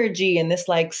energy and this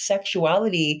like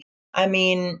sexuality. I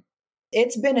mean,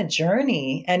 it's been a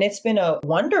journey and it's been a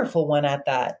wonderful one at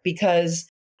that, because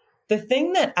the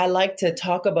thing that I like to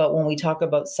talk about when we talk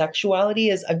about sexuality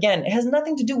is, again, it has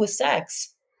nothing to do with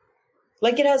sex.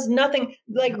 Like it has nothing,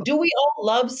 like, do we all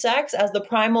love sex as the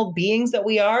primal beings that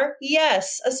we are?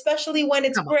 Yes, especially when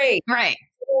it's great. Right.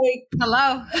 Like,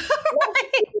 hello.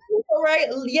 Right.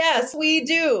 Yes, we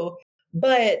do.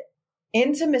 But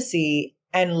intimacy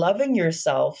and loving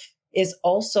yourself is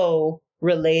also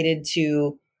related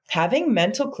to having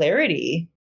mental clarity.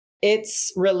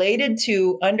 It's related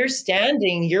to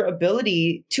understanding your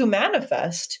ability to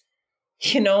manifest.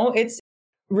 It's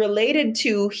related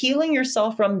to healing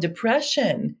yourself from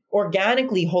depression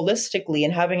organically, holistically,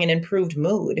 and having an improved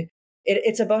mood.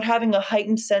 It's about having a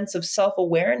heightened sense of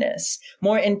self-awareness,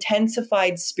 more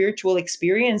intensified spiritual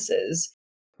experiences,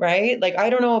 right? Like, I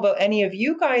don't know about any of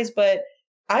you guys, but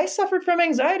I suffered from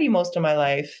anxiety most of my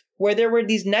life, where there were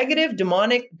these negative,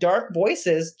 demonic, dark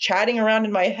voices chatting around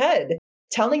in my head.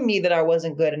 telling me that I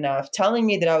wasn't good enough, telling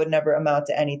me that I would never amount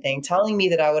to anything, telling me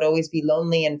that I would always be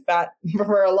lonely and fat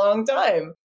for a long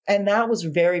time. And that was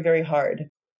very, very hard.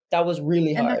 That was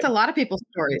really hard. And that's a lot of people's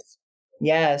stories.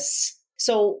 Yes.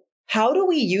 So how do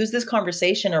we use this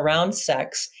conversation around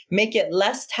sex, make it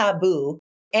less taboo,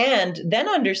 and then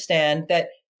understand that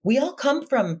we all come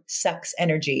from sex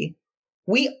energy?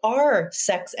 We are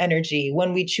sex energy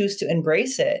when we choose to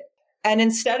embrace it. And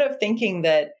instead of thinking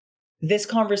that this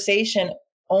conversation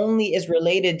only is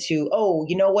related to, oh,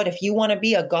 you know what, if you want to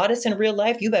be a goddess in real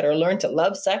life, you better learn to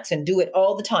love sex and do it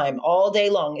all the time, all day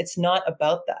long. It's not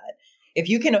about that. If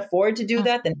you can afford to do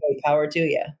that, then hey, power to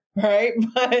you. Right.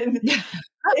 But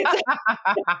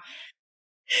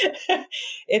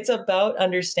it's about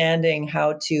understanding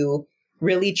how to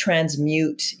really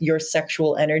transmute your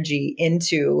sexual energy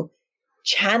into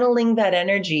channeling that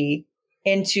energy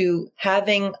into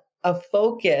having a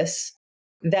focus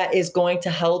that is going to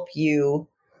help you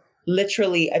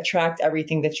literally attract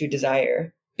everything that you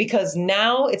desire. Because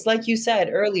now it's like you said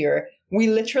earlier, we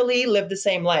literally live the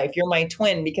same life. You're my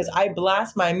twin because I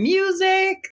blast my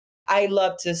music. I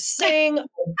love to sing,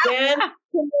 dance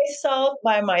to myself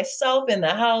by myself in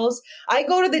the house. I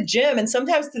go to the gym and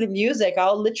sometimes to the music,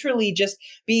 I'll literally just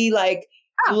be like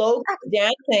low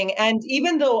dancing. And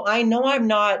even though I know I'm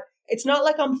not, it's not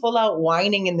like I'm full out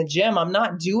whining in the gym. I'm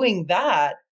not doing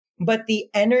that. But the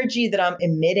energy that I'm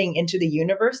emitting into the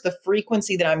universe, the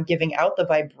frequency that I'm giving out, the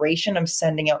vibration I'm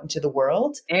sending out into the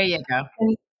world. There you go.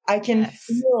 And I can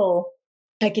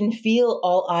feel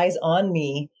all eyes on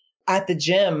me at the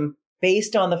gym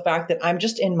based on the fact that I'm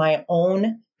just in my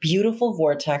own beautiful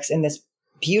vortex in this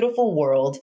beautiful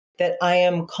world that I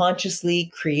am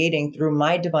consciously creating through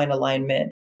my divine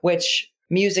alignment, which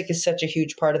music is such a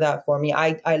huge part of that for me.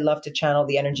 I love to channel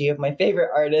the energy of my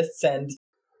favorite artists and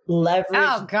leverage.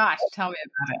 Oh gosh, tell me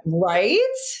about it.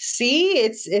 Right?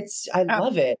 See, I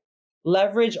love it.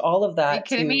 Leverage all of that. Are you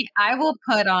kidding me? I will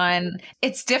put on,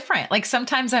 it's different. Like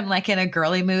sometimes I'm like in a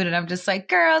girly mood and I'm just like,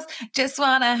 girls just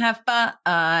want to have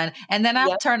fun. And then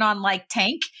I'll turn on like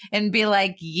Tank and be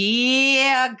like,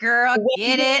 yeah, girl,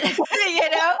 get it. You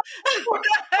know?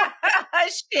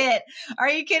 Shit. Are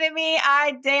you kidding me?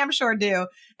 I damn sure do.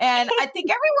 And I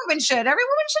think every woman should. Every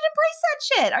woman should embrace that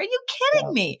shit. Are you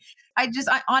kidding me?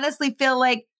 I honestly feel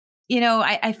like, you know,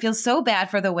 I feel so bad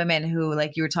for the women who,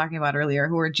 like you were talking about earlier,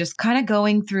 who are just kind of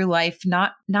going through life,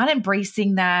 not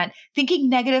embracing that, thinking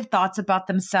negative thoughts about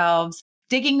themselves,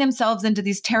 digging themselves into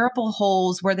these terrible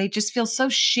holes where they just feel so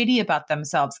shitty about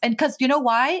themselves. And because you know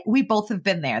why? We both have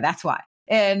been there. That's why.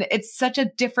 And it's such a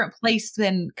different place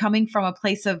than coming from a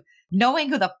place of knowing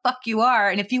who the fuck you are.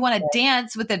 And if you want to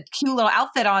dance with a cute little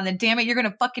outfit on, then damn it, you're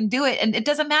going to fucking do it. And it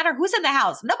doesn't matter who's in the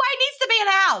house. Nobody needs to be in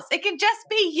the house. It can just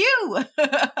be you.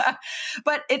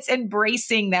 But it's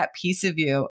embracing that piece of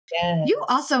you. Yes. You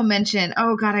also mentioned,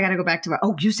 oh God, I got to go back to it.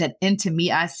 Oh, you said into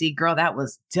me, I see. Girl, that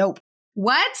was dope.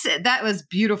 What? That was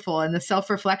beautiful. And the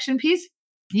self-reflection piece,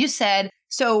 you said,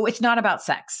 so it's not about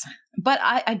sex. But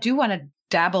I do want to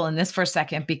dabble in this for a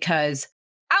second because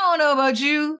I don't know about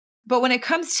you. But when it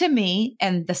comes to me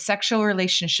and the sexual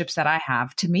relationships that I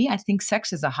have, to me, I think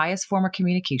sex is the highest form of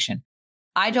communication.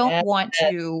 I don't want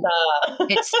to,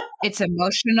 it's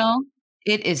emotional,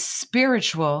 it is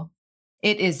spiritual,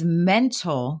 it is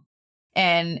mental,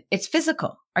 and it's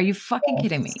physical. Are you fucking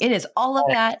kidding me? It is all of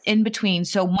that in between.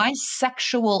 So my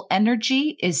sexual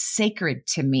energy is sacred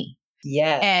to me.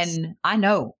 Yes. And I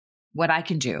know what I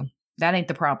can do. That ain't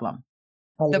the problem.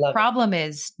 The problem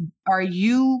is, are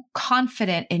you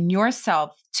confident in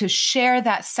yourself to share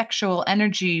that sexual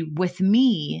energy with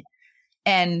me?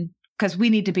 And because we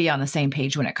need to be on the same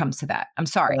page when it comes to that. I'm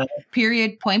sorry.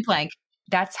 Period. Point blank.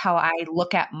 That's how I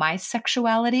look at my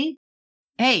sexuality.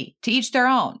 Hey, to each their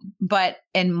own. But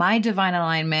in my divine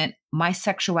alignment, my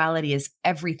sexuality is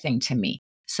everything to me.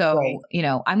 So, you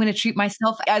know, I'm going to treat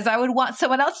myself as I would want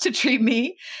someone else to treat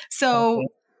me. So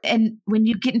and when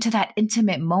you get into that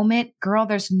intimate moment, girl,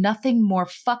 there's nothing more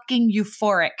fucking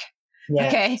euphoric,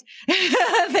 okay,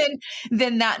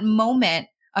 than that moment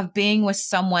of being with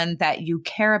someone that you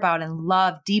care about and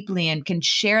love deeply and can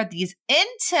share these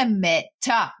intimate,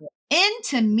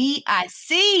 into me, I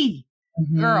see,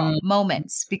 girl,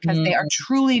 moments because they are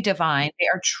truly divine. They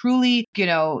are truly, you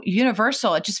know,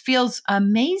 universal. It just feels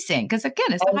amazing because again,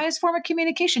 it's the highest form of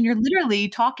communication. You're literally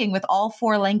talking with all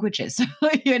four languages,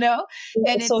 you know,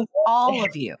 and it's all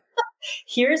of you.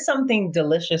 Here's something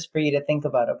delicious for you to think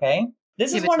about. Okay.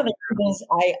 This is one of the reasons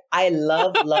I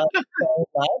love so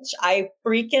much. I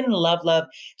freaking love.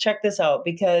 Check this out,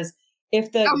 because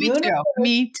if the universe,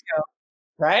 me too.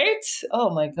 Right? Oh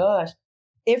my gosh.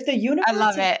 If the universe, I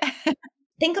love it.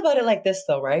 think about it like this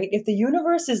though, right? If the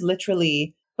universe is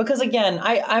literally, because again,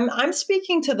 I'm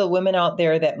speaking to the women out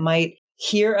there that might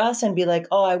hear us and be like,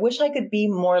 oh, I wish I could be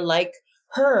more like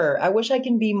her. I wish I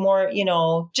can be more,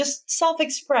 just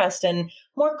self-expressed and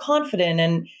more confident.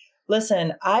 And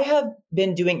listen, I have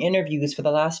been doing interviews for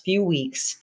the last few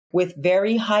weeks with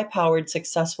very high-powered,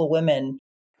 successful women.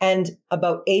 And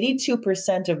about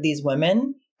 82% of these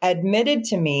women admitted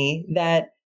to me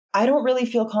that I don't really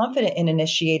feel confident in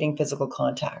initiating physical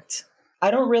contact.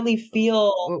 I don't really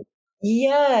feel,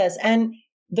 yes. And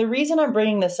the reason I'm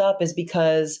bringing this up is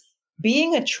because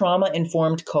being a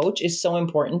trauma-informed coach is so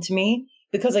important to me.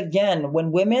 Because again,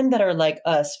 when women that are like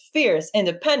us, fierce,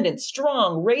 independent,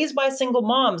 strong, raised by single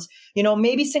moms,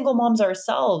 maybe single moms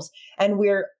ourselves, and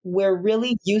we're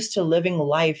really used to living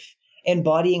life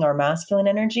embodying our masculine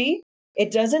energy, it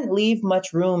doesn't leave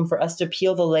much room for us to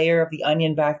peel the layer of the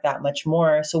onion back that much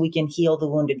more so we can heal the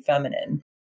wounded feminine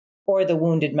or the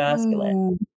wounded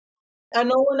masculine. I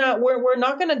know we're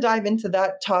not going to dive into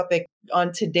that topic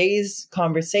on today's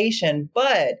conversation,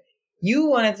 but you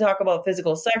wanted to talk about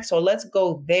physical sex. So let's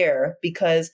go there,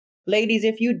 because ladies,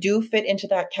 if you do fit into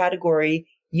that category,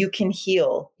 you can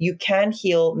heal. You can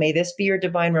heal. May this be your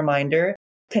divine reminder.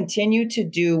 Continue to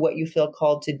do what you feel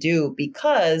called to do,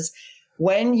 because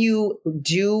when you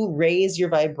do raise your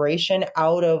vibration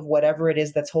out of whatever it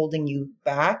is that's holding you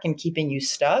back and keeping you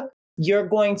stuck, you're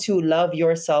going to love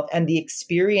yourself and the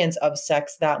experience of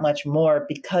sex that much more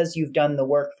because you've done the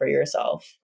work for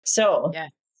yourself. So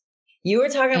you were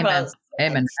talking about sex.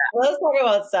 Amen. Let's talk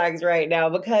about sex right now,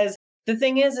 because the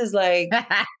thing is like,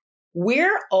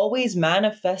 we're always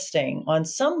manifesting on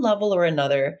some level or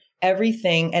another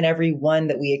everything and everyone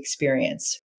that we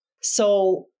experience.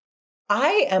 So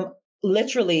I am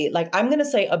literally, like, I'm going to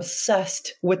say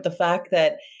obsessed with the fact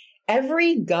that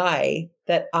every guy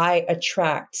that I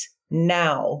attract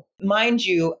now, mind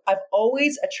you, I've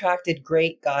always attracted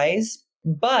great guys,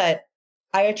 but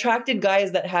I attracted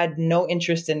guys that had no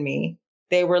interest in me.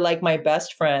 They were like my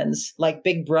best friends, like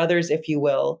big brothers, if you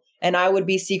will. And I would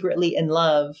be secretly in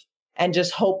love and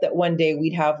just hope that one day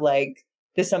we'd have like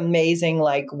this amazing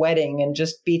like wedding and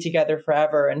just be together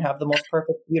forever and have the most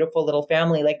perfect, beautiful little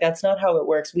family. Like, that's not how it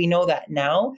works. We know that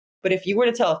now. But if you were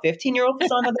to tell a 15-year-old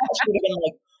Fasana that, she would have been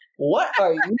like, what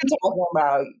are you talking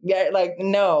about? Yeah, like,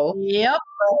 no. Yep.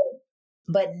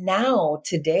 But now,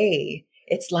 today,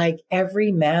 it's like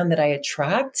every man that I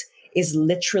attract is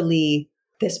literally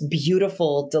this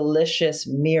beautiful, delicious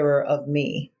mirror of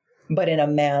me, but in a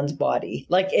man's body.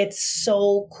 Like, it's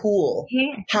so cool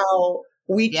how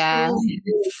we truly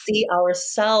see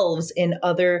ourselves in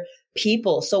other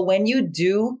people. So when you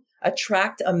do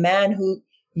attract a man who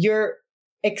you're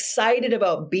excited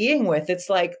about being with, it's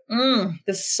like,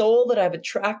 the soul that I've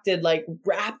attracted, like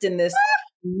wrapped in this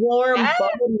warm body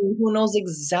who knows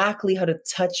exactly how to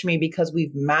touch me because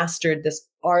we've mastered this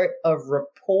art of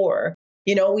rapport.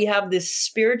 We have this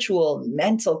spiritual,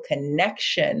 mental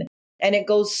connection, and it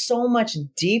goes so much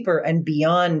deeper and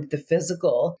beyond the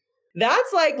physical.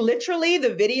 That's like literally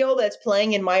the video that's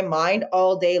playing in my mind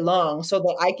all day long so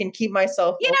that I can keep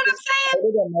myself You know what I'm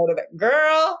saying? and motivated.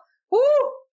 Girl, woo!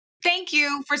 Thank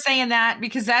you for saying that,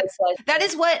 because that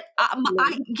is what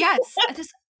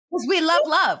we love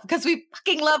love, because we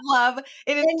fucking love love.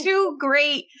 It is too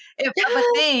great of a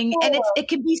thing, and it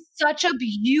can be such a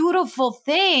beautiful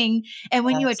thing. And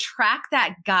when you attract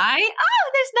that guy,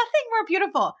 there's nothing more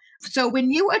beautiful. So when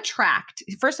you attract,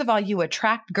 first of all, you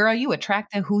attract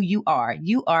who you are.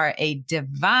 You are a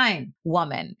divine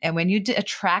woman. And when you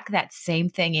attract that same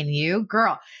thing in you,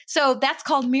 girl. So that's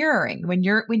called mirroring.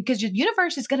 Because your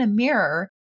universe is going to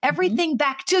mirror everything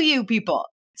back to you, people.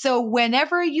 So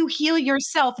whenever you heal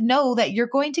yourself, know that you're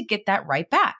going to get that right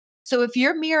back. So if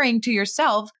you're mirroring to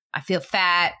yourself, I feel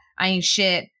fat, I ain't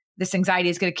shit, this anxiety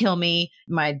is going to kill me,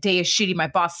 my day is shitty, my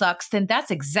boss sucks, then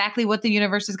that's exactly what the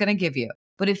universe is going to give you.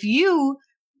 But if you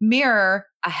mirror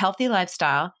a healthy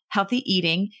lifestyle, healthy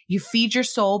eating, you feed your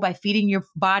soul by feeding your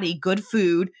body good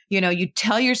food, you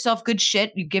tell yourself good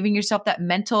shit, you're giving yourself that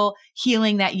mental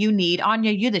healing that you need.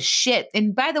 Anya, you the shit.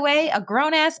 And by the way, a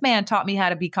grown ass man taught me how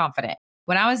to be confident.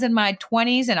 When I was in my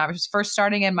 20s and I was first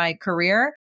starting in my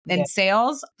career in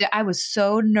sales, I was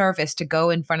so nervous to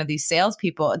go in front of these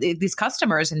salespeople, these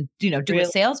customers, and do a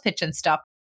sales pitch and stuff.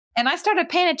 And I started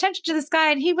paying attention to this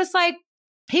guy, and he was like,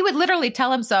 he would literally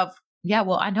tell himself, yeah,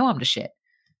 well, I know I'm the shit.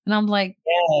 And I'm like,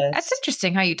 that's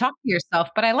interesting how you talk to yourself,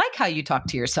 but I like how you talk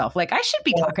to yourself. Like, I should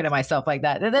be talking to myself like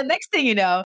that. And then next thing you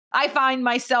know, I find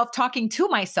myself talking to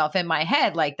myself in my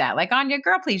head like that. Like, Anya,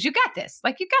 girl, please, you got this.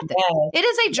 Like, you got this. Yes. It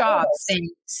is a job Yes.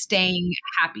 staying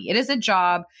happy. It is a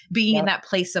job being in that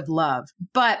place of love.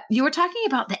 But you were talking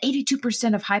about the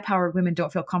 82% of high-powered women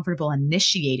don't feel comfortable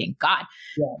initiating. God.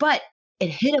 Yeah. But it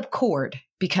hit a chord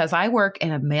because I work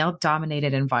in a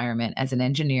male-dominated environment as an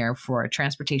engineer for a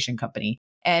transportation company.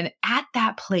 And at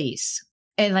that place,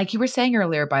 and like you were saying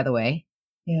earlier, by the way,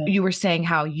 you were saying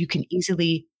how you can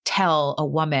easily tell a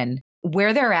woman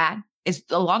where they're at. As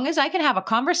long as I can have a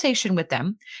conversation with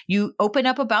them, you open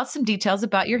up about some details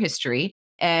about your history,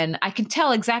 and I can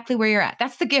tell exactly where you're at.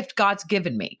 That's the gift God's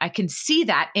given me. I can see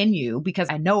that in you because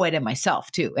I know it in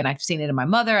myself too. And I've seen it in my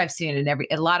mother. I've seen it in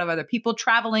a lot of other people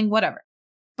traveling, whatever.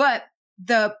 But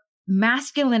the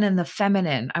masculine and the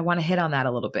feminine, I want to hit on that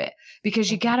a little bit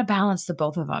because you got to balance the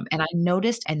both of them. And I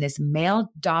noticed in this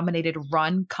male dominated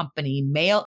run company,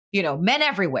 men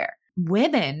everywhere,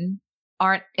 women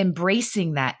aren't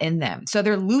embracing that in them. So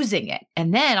they're losing it.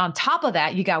 And then on top of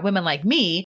that, you got women like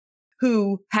me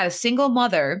who had a single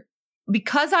mother.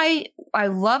 Because I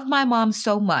loved my mom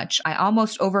so much, I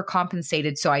almost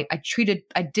overcompensated. So I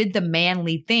did the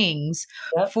manly things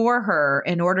for her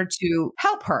in order to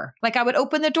help her. Like I would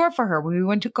open the door for her when we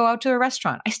went to go out to a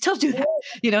restaurant. I still do that.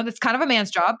 That's kind of a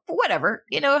man's job, but whatever,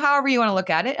 however you want to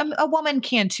look at it. A woman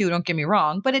can too, don't get me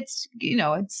wrong, but it's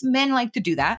men like to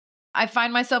do that. I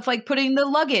find myself like putting the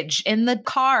luggage in the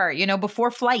car,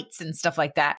 before flights and stuff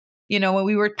like that. When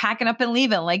we were packing up and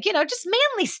leaving, like, just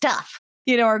manly stuff.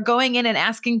 Or going in and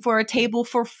asking for a table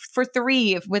for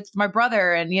three with my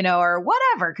brother and, or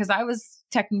whatever, because I was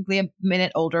technically a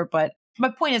minute older. But my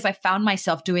point is I found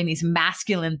myself doing these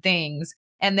masculine things.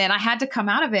 And then I had to come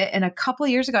out of it. And a couple of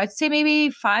years ago, I'd say maybe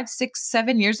 5, 6,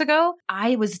 7 years ago,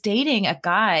 I was dating a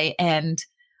guy and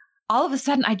all of a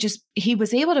sudden he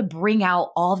was able to bring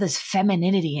out all this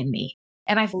femininity in me.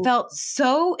 And it felt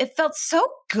so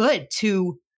good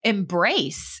to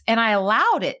embrace, and I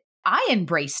allowed it. I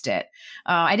embraced it.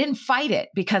 I didn't fight it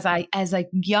because as a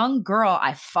young girl,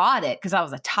 I fought it because I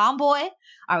was a tomboy.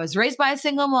 I was raised by a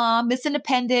single mom, Miss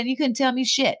Independent. You couldn't tell me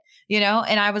shit,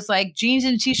 and I was like jeans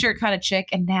and a t-shirt kind of chick.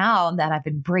 And now that I've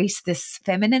embraced this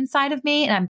feminine side of me,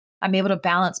 and I'm able to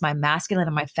balance my masculine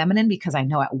and my feminine because I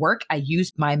know at work, I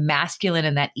use my masculine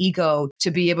and that ego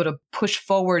to be able to push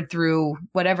forward through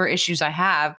whatever issues I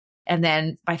have. And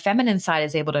then my feminine side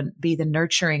is able to be the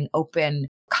nurturing, open,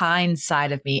 kind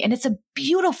side of me. And it's a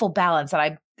beautiful balance that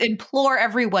I implore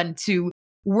everyone to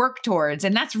work towards.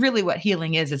 And that's really what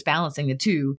healing is balancing the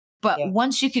two. But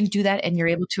once you can do that and you're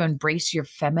able to embrace your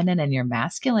feminine and your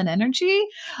masculine energy,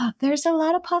 there's a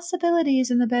lot of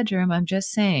possibilities in the bedroom. I'm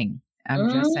just saying.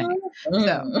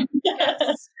 So,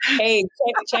 yes. Hey,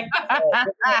 check this out.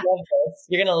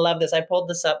 You're going to love this. I pulled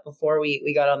this up before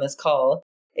we got on this call.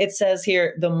 It says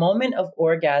here, the moment of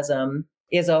orgasm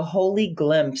is a holy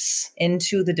glimpse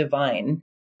into the divine.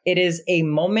 It is a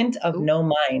moment of no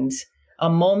mind, a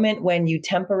moment when you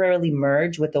temporarily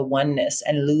merge with the oneness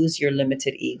and lose your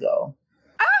limited ego.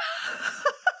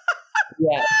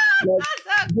 Yeah.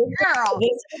 Girl.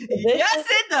 Yes,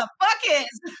 in the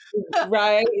bucket.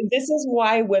 Right. This is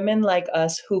why women like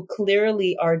us who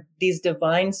clearly are these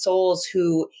divine souls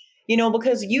who,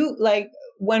 because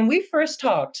when we first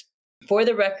talked, for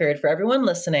the record, for everyone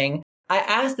listening, I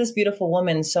asked this beautiful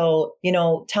woman, so,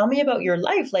 tell me about your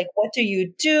life. Like, what do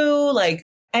you do? Like,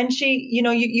 and she,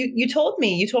 you told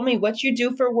me what you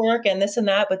do for work and this and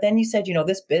that. But then you said,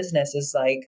 this business is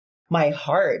like my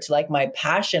heart, like my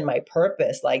passion, my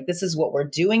purpose. Like, this is what we're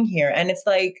doing here. And it's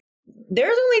like,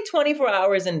 there's only 24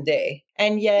 hours in a day.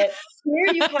 And yet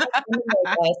here you have women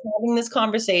like us having this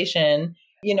conversation,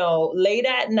 late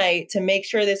at night to make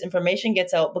sure this information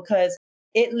gets out, because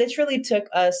it literally took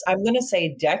us, I'm going to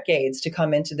say decades, to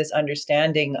come into this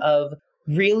understanding of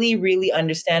really, really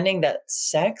understanding that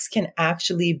sex can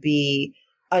actually be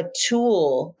a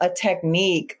tool, a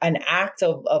technique, an act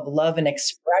of love and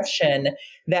expression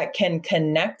that can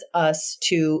connect us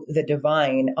to the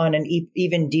divine on an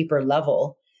even deeper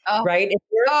level. Oh, right?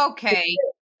 Okay.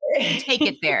 Take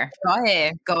it there. Go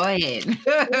ahead.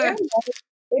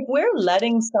 If we're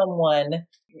letting someone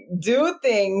do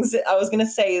things, I was going to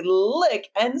say lick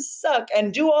and suck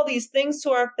and do all these things to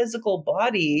our physical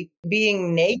body,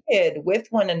 being naked with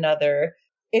one another,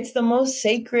 it's the most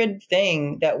sacred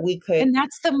thing that we could. And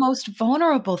that's the most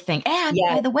vulnerable thing. And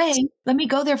by the way, let me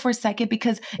go there for a second,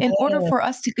 because in order for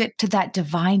us to get to that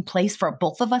divine place, for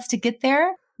both of us to get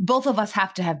there, both of us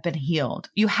have to have been healed.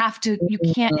 You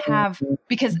can't have,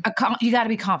 because you got to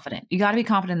be confident. You got to be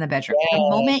confident in the bedroom. The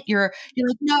moment you're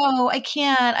like, no, I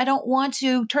can't. I don't want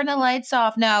to turn the lights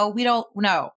off. No, we don't.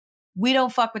 No. we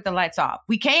don't fuck with the lights off.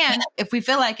 We can if we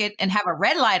feel like it and have a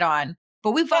red light on,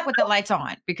 but we fuck with the lights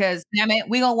on because damn it,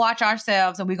 we gonna watch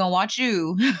ourselves and we gonna watch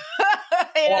you. You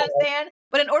understand?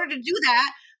 But in order to do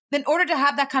that, in order to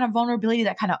have that kind of vulnerability,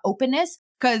 that kind of openness,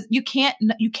 because you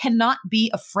cannot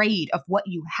be afraid of what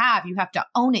you have. You have to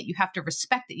own it. You have to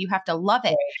respect it. You have to love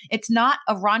it. It's not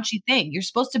a raunchy thing. You're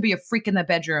supposed to be a freak in the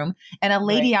bedroom and a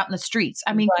lady out in the streets.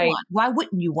 I mean, come on. Why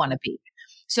wouldn't you want to be?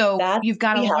 So you've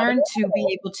got to learn to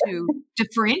be able to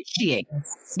differentiate.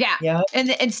 Yeah.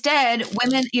 And instead,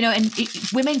 women,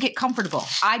 women get comfortable.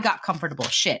 I got comfortable.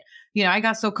 Shit. I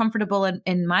got so comfortable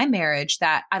in my marriage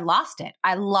that I lost it.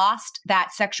 I lost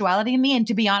that sexuality in me. And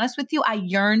to be honest with you, I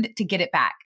yearned to get it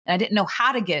back. And I didn't know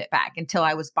how to get it back until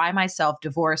I was by myself,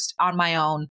 divorced on my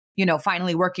own,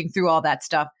 finally working through all that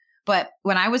stuff. But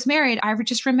when I was married, I would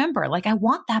just remember, like, I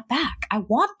want that back. I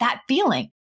want that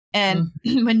feeling. And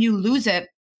when you lose it,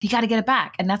 you got to get it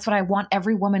back. And that's what I want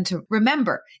every woman to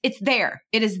remember. It's there.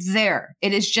 It is there.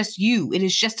 It is just you. It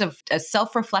is just a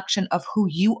self-reflection of who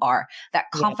you are, that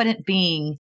confident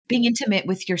being intimate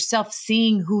with yourself,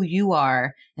 seeing who you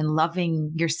are and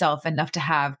loving yourself enough to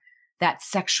have that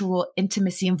sexual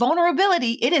intimacy and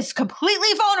vulnerability. It is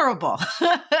completely vulnerable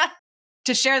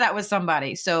to share that with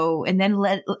somebody. So, and then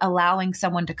allowing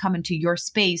someone to come into your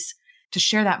space to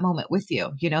share that moment with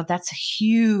you. That's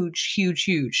huge, huge,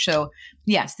 huge. So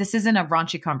yes, this isn't a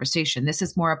raunchy conversation. This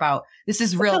is more about, this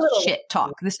is real shit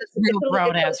talk. This is real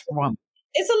grown ass woman.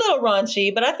 It's a little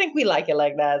raunchy, but I think we like it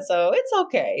like that. So it's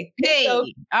okay. Hey,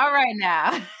 all right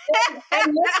now.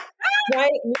 and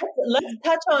let's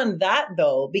touch on that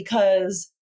though, because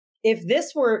if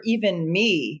this were even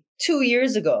me 2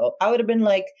 years ago, I would have been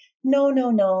like, no,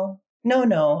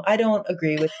 I don't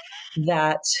agree with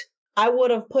that. I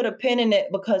would have put a pin in it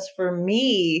because for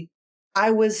me,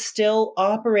 I was still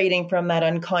operating from that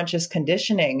unconscious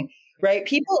conditioning, right?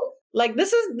 People like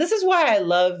this is why I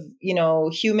love,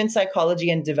 human psychology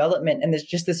and development. And there's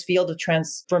just this field of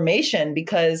transformation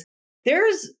because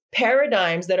there's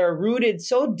paradigms that are rooted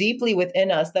so deeply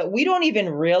within us that we don't even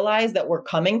realize that we're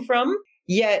coming from,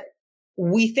 yet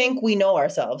we think we know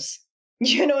ourselves.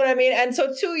 You know what I mean? And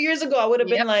so 2 years ago, I would have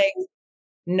been like,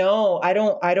 no, I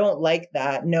don't like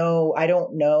that. No, I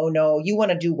don't know. No, you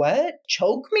want to do what?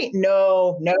 Choke me?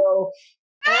 No.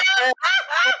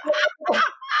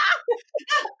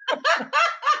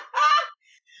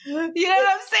 You know what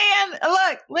I'm saying?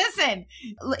 Look, listen,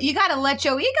 you got to let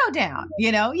your ego down.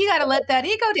 You got to let that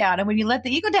ego down. And when you let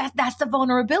the ego down, that's the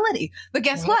vulnerability. But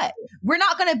guess what? We're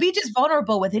not going to be just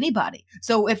vulnerable with anybody.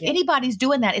 So if anybody's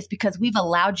doing that, it's because we've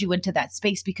allowed you into that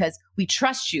space because we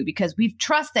trust you, because we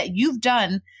trust that you've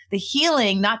done the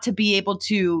healing not to be able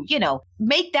to,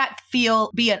 make that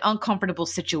be an uncomfortable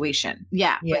situation.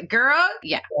 Yeah. But girl,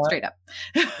 straight up.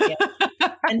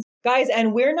 And guys,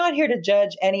 and we're not here to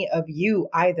judge any of you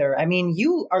either. I mean,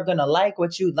 you are going to like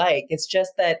what you like. It's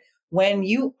just that when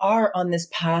you are on this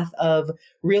path of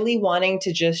really wanting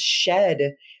to just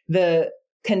shed the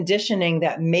conditioning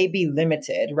that may be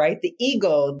limited, right? The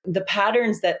ego, the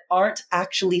patterns that aren't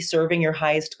actually serving your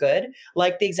highest good,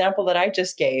 like the example that I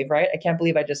just gave, right? I can't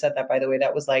believe I just said that, by the way.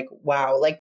 That was like, wow.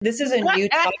 Like, this isn't you.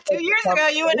 2 years ago,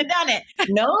 you wouldn't have done it.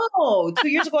 No, 2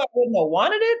 years ago, I wouldn't have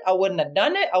wanted it. I wouldn't have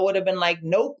done it. I would have been like,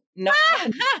 nope, no.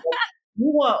 You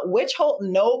want which hole?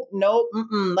 Nope.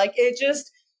 Like it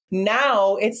just,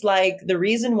 now it's like the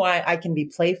reason why I can be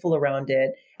playful around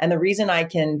it and the reason I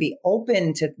can be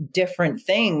open to different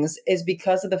things is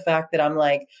because of the fact that I'm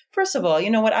like, first of all, you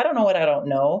know what? I don't know what I don't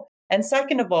know. And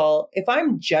second of all, if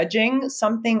I'm judging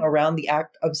something around the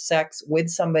act of sex with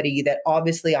somebody that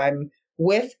obviously I'm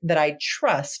with, that I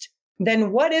trust,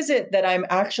 then what is it that I'm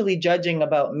actually judging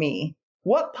about me?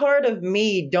 What part of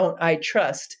me don't I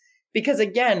trust? Because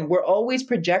again, we're always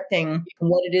projecting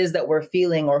what it is that we're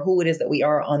feeling or who it is that we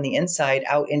are on the inside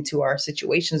out into our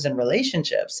situations and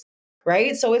relationships,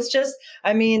 right? So it's just,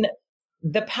 I mean,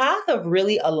 the path of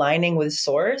really aligning with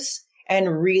source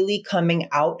and really coming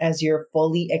out as your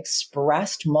fully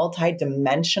expressed,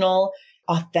 multidimensional,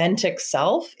 authentic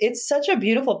self, it's such a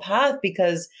beautiful path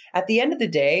because at the end of the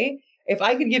day, if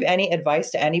I could give any advice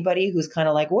to anybody who's kind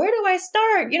of like, where do I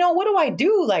start? What do I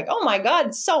do? Like, oh my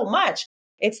God, so much.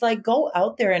 It's like, go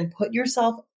out there and put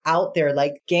yourself out there,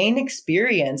 like gain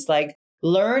experience, like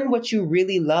learn what you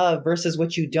really love versus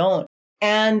what you don't.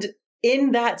 And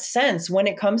in that sense, when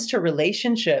it comes to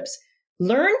relationships,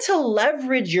 learn to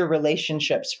leverage your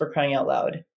relationships, for crying out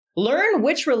loud. Learn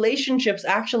which relationships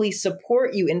actually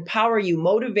support you, empower you,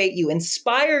 motivate you,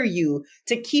 inspire you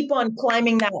to keep on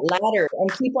climbing that ladder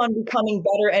and keep on becoming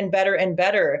better and better and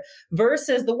better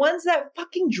versus the ones that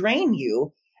fucking drain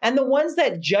you and the ones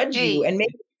that judge you and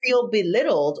make you feel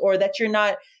belittled or that you're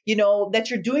not, that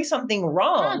you're doing something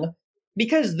wrong.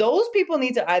 Because those people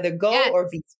need to either go or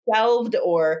be shelved,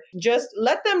 or just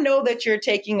let them know that you're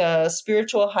taking a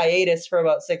spiritual hiatus for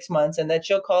about 6 months and that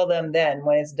you'll call them then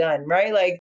when it's done, right?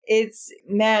 Like, it's,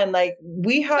 man, like,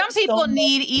 we have some people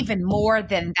need even more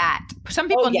than that. Some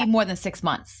people need more than 6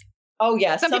 months. Oh,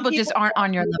 yeah. Some people just aren't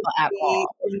on your level at all.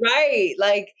 Right.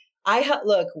 Like,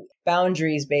 look,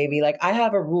 boundaries, baby. Like, I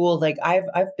have a rule. Like,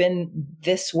 I've been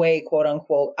this way, quote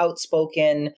unquote,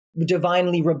 outspoken,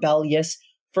 divinely rebellious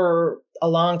for a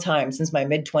long time. Since my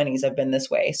mid-20s, I've been this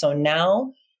way. So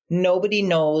now nobody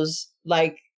knows,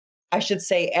 like, I should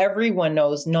say everyone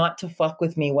knows not to fuck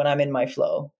with me when I'm in my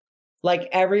flow. Like,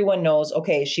 everyone knows,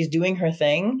 okay, she's doing her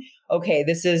thing. Okay,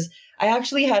 I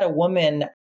actually had a woman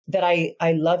that I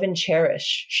love and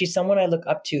cherish. She's someone I look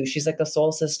up to. She's like a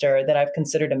soul sister that I've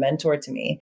considered a mentor to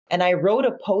me. And I wrote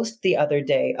a post the other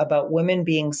day about women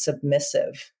being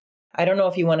submissive. I don't know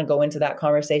if you want to go into that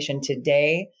conversation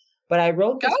today, but I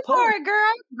wrote this post. Go for it,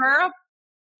 girl.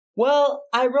 Well,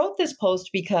 I wrote this post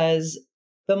because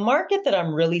the market that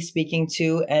I'm really speaking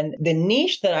to and the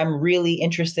niche that I'm really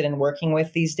interested in working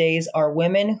with these days are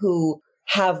women who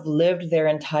have lived their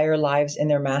entire lives in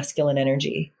their masculine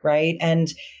energy, right?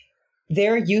 And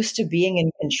they're used to being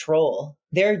in control.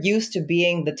 They're used to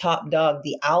being the top dog,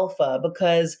 the alpha,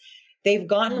 because they've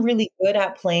gotten really good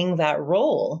at playing that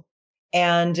role.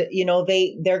 And,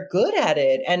 they're good at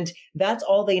it. And that's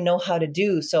all they know how to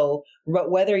do. So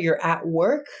whether you're at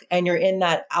work and you're in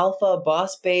that alpha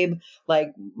boss babe,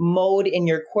 like mode in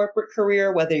your corporate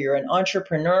career, whether you're an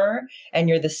entrepreneur and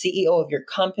you're the CEO of your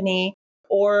company,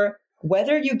 or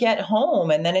whether you get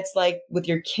home and then it's like with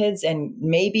your kids and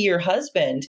maybe your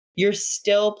husband, you're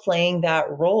still playing that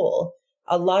role.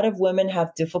 A lot of women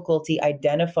have difficulty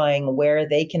identifying where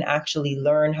they can actually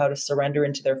learn how to surrender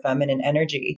into their feminine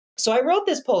energy. So I wrote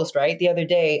this post, right, the other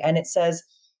day, and it says,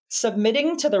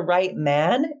 submitting to the right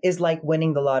man is like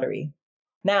winning the lottery.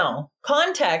 Now,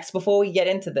 context before we get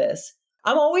into this,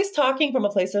 I'm always talking from a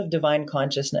place of divine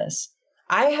consciousness.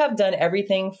 I have done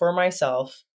everything for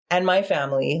myself and my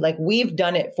family. Like, we've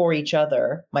done it for each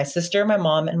other, my sister, my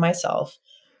mom, and myself,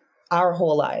 our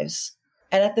whole lives.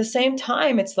 And at the same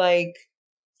time, it's like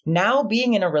now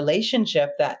being in a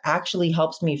relationship that actually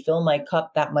helps me fill my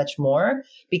cup that much more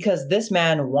because this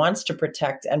man wants to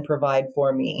protect and provide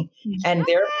for me. Yes. And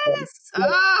therefore,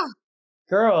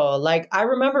 girl, like, I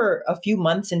remember a few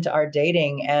months into our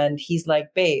dating and he's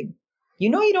like, babe, you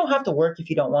don't have to work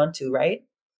if you don't want to, right?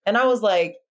 And I was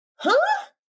like, huh?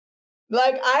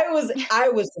 Like, I was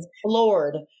just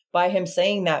floored by him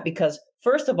saying that because,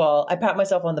 first of all, I pat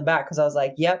myself on the back because I was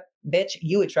like, yep, bitch,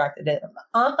 you attracted it.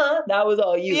 That was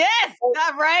all you. Yes,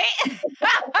 that's right.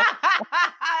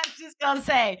 I'm just going to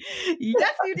say,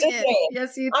 yes, you did.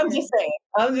 Yes, you did.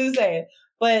 I'm just saying.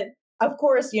 But of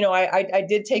course, I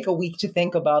did take a week to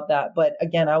think about that. But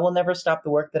again, I will never stop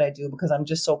the work that I do because I'm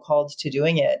just so called to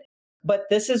doing it. But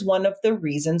this is one of the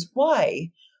reasons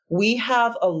why we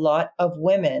have a lot of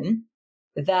women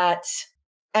that,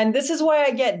 and this is why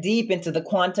I get deep into the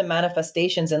quantum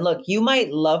manifestations. And look, you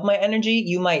might love my energy,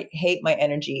 you might hate my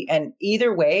energy. And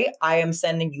either way, I am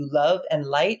sending you love and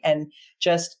light and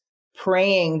just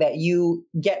praying that you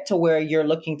get to where you're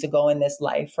looking to go in this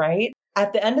life, right?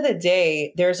 At the end of the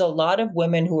day, there's a lot of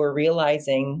women who are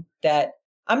realizing that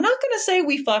I'm not going to say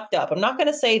we fucked up. I'm not going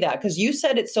to say that because you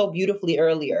said it so beautifully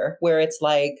earlier, where it's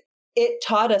like, it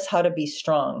taught us how to be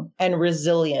strong and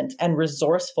resilient and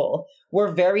resourceful.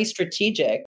 We're very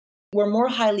strategic. We're more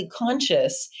highly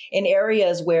conscious in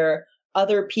areas where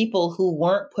other people who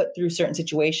weren't put through certain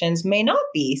situations may not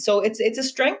be. So it's a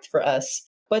strength for us.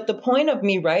 But the point of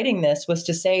me writing this was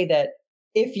to say that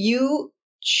if you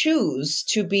choose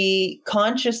to be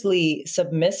consciously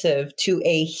submissive to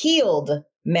a healed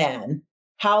man,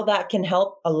 how that can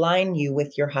help align you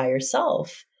with your higher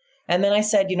self. And then I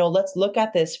said, let's look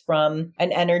at this from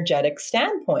an energetic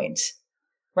standpoint,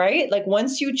 right? Like,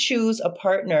 once you choose a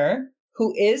partner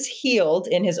who is healed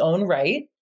in his own right,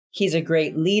 he's a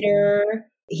great leader,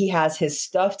 he has his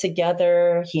stuff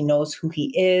together, he knows who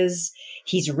he is,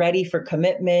 he's ready for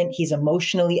commitment, he's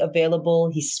emotionally available,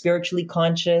 he's spiritually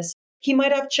conscious, he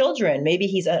might have children, maybe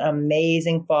he's an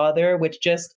amazing father, which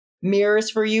just mirrors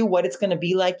for you what it's going to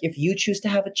be like if you choose to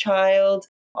have a child,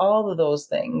 all of those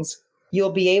things.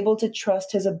 You'll be able to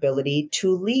trust his ability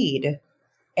to lead.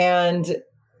 And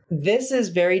this is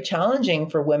very challenging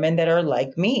for women that are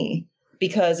like me,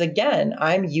 because again,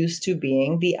 I'm used to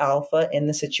being the alpha in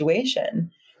the situation.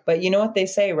 But you know what they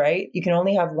say, right? You can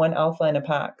only have one alpha in a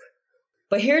pack.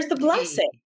 But here's the blessing.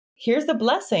 Here's the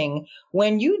blessing.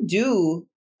 When you do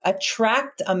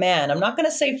attract a man. I'm not going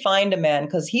to say find a man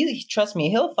because trust me,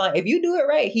 he'll find, if you do it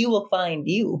right, he will find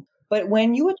you. But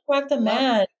when you attract a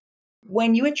man,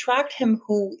 when you attract him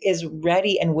who is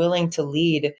ready and willing to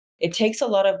lead, it takes a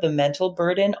lot of the mental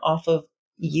burden off of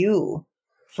you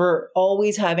for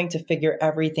always having to figure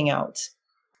everything out.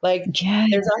 Like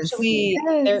there's actually,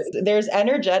 there's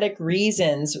energetic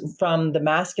reasons from the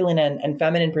masculine and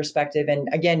feminine perspective. And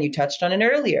again, you touched on it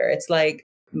earlier. It's like,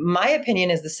 my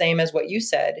opinion is the same as what you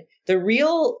said. The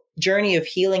real journey of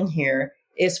healing here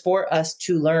is for us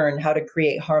to learn how to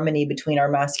create harmony between our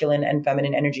masculine and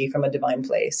feminine energy from a divine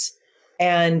place.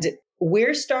 And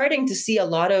we're starting to see a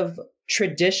lot of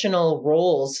traditional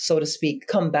roles, so to speak,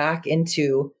 come back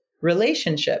into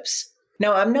relationships.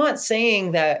 Now, I'm not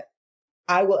saying that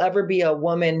I will ever be a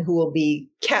woman who will be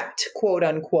kept, quote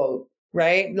unquote,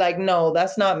 right? Like, no,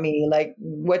 that's not me. Like,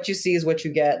 what you see is what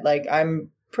you get. Like, I'm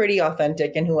pretty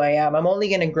authentic in who I am. I'm only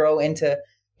going to grow into,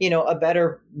 a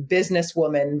better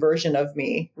businesswoman version of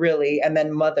me, really. And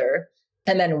then mother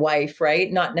and then wife,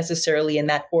 right? Not necessarily in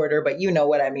that order, but you know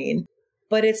what I mean.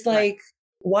 But it's like,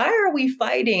 why are we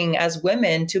fighting as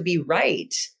women to be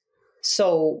right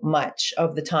so much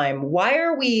of the time? Why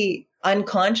are we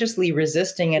unconsciously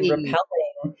resisting and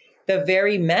repelling the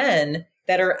very men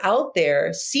that are out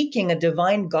there seeking a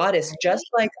divine goddess just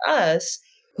like us,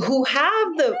 who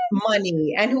have the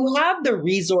money and who have the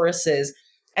resources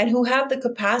and who have the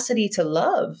capacity to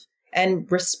love and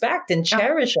respect and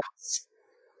cherish us?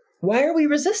 Why are we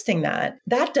resisting that?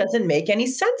 That doesn't make any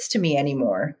sense to me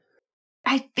anymore.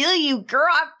 I feel you,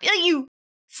 girl. I feel you.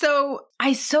 So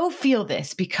I so feel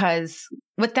this because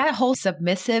with that whole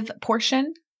submissive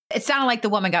portion, it sounded like the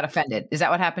woman got offended. Is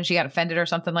that what happened? She got offended or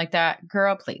something like that?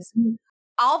 Girl, please.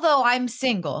 Although I'm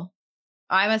single,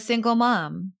 I'm a single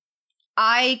mom.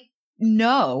 I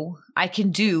know I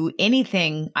can do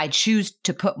anything I choose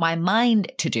to put my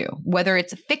mind to do, whether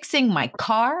it's fixing my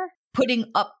car, putting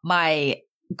up my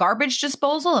garbage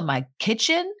disposal in my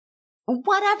kitchen,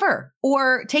 whatever,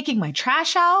 or taking my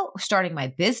trash out, starting my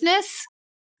business,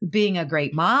 being a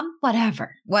great mom,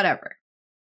 whatever.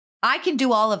 I can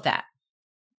do all of that.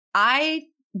 I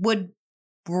would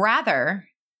rather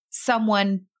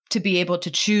someone to be able to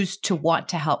choose to want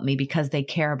to help me because they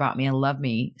care about me and love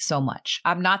me so much.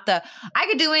 I'm not I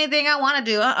can do anything I want to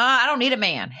do. I don't need a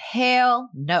man. Hell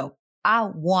no. I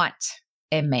want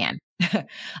a man.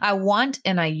 I want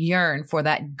and I yearn for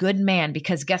that good man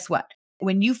because guess what?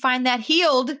 When you find that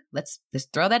healed, let's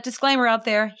just throw that disclaimer out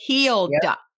there, healed.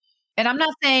 Yep. And I'm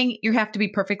not saying you have to be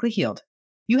perfectly healed.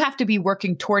 You have to be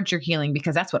working towards your healing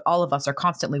because that's what all of us are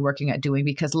constantly working at doing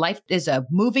because life is a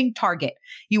moving target.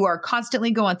 You are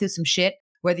constantly going through some shit,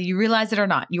 whether you realize it or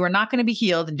not. You are not going to be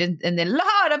healed and then, Lord,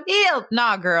 I'm healed.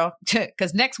 Nah, girl,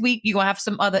 because next week you're going to have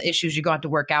some other issues you're going to have to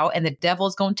work out and the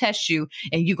devil's going to test you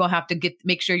and you're going to have to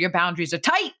make sure your boundaries are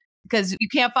tight because you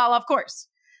can't fall off course.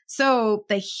 So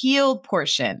the healed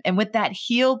portion, and with that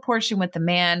healed portion with the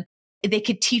man, they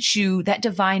could teach you, that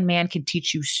divine man could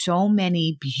teach you so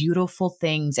many beautiful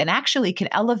things and actually can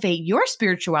elevate your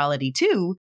spirituality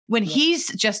too when he's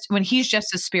just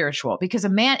as spiritual. Because a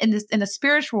man in the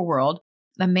spiritual world,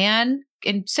 a man,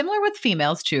 and similar with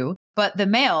females too, but the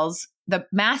males, the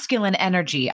masculine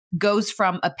energy goes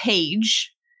from a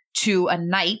page to a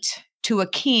knight to a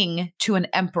king to an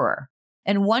emperor.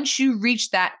 And once you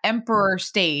reach that emperor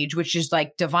stage, which is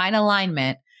like divine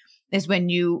alignment, is when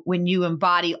you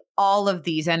embody all of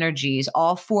these energies,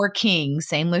 all four kings,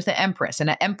 same with the empress. And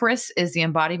an empress is the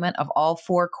embodiment of all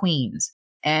four queens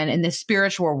and in the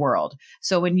spiritual world.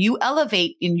 So when you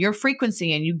elevate in your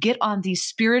frequency and you get on these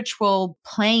spiritual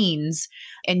planes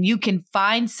and you can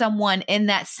find someone in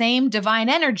that same divine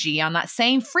energy on that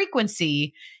same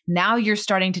frequency, now you're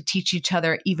starting to teach each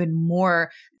other even more.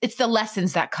 It's the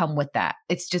lessons that come with that.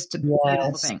 It's just a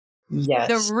beautiful thing. Yes.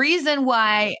 The reason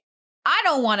why I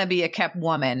don't want to be a kept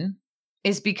woman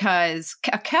is because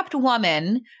a kept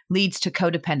woman leads to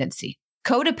codependency.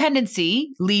 Codependency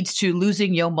leads to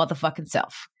losing your motherfucking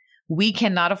self. We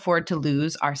cannot afford to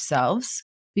lose ourselves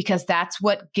because that's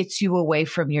what gets you away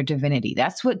from your divinity.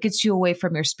 That's what gets you away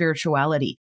from your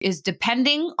spirituality, is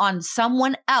depending on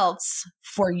someone else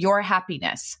for your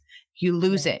happiness. You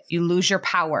lose it. You lose your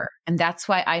power. And that's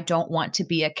why I don't want to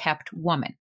be a kept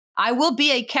woman. I will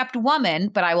be a kept woman,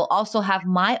 but I will also have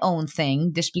my own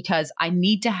thing just because I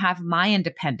need to have my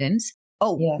independence.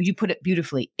 Oh, You put it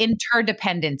beautifully.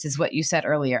 Interdependence is what you said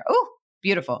earlier. Oh,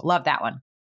 beautiful. Love that one.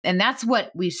 And that's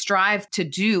what we strive to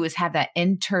do, is have that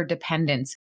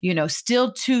interdependence.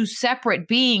 still two separate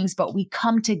beings, but we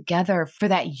come together for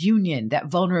that union, that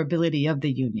vulnerability of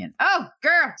the union. Oh,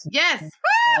 girl. Yes.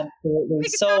 Absolutely. We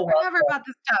could So talk well forever said. about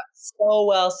this stuff. So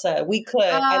well said. We could.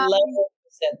 I love Um, what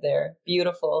you said there.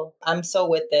 Beautiful. I'm so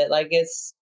with it.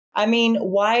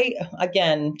 Why,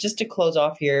 again, just to close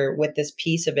off here with this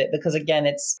piece of it, because again,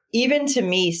 it's even to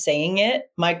me saying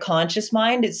it, my conscious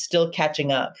mind is still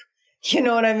catching up. You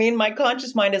know what I mean? My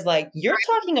conscious mind is like, you're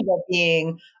talking about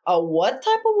being a what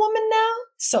type of woman now?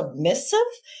 Submissive?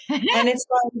 And it's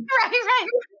like,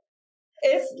 right.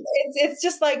 it's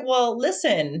just like, well,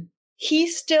 listen, he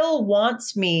still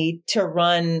wants me to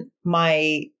run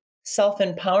my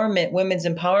self-empowerment, women's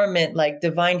empowerment, like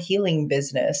divine healing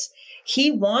business.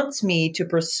 He wants me to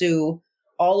pursue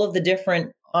all of the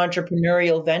different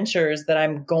entrepreneurial ventures that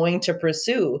I'm going to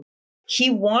pursue. He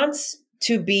wants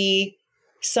to be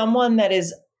someone that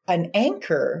is an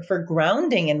anchor for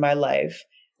grounding in my life.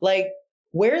 Like,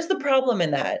 where's the problem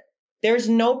in that? There's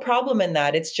no problem in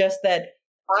that. It's just that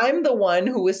I'm the one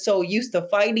who was so used to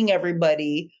fighting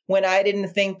everybody when I didn't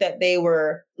think that they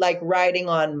were like riding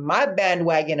on my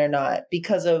bandwagon or not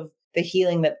because of the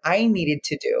healing that I needed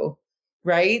to do.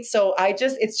 Right. So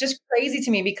it's just crazy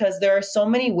to me because there are so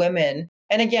many women.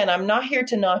 And again, I'm not here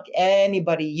to knock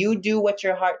anybody. You do what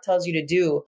your heart tells you to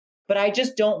do. But I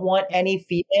just don't want any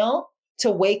female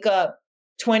to wake up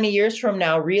 20 years from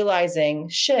now realizing,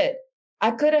 shit,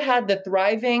 I could have had the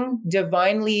thriving,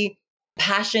 divinely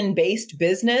passion-based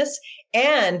business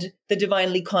and the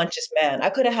divinely conscious man. I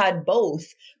could have had both,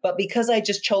 but because I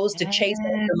just chose to chase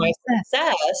after my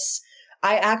success,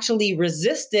 I actually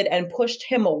resisted and pushed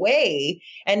him away.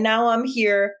 And now I'm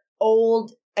here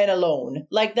old and alone.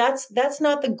 Like that's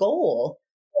not the goal.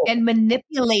 And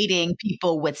manipulating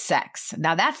people with sex.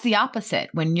 Now that's the opposite.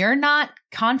 When you're not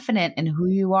confident in who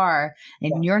you are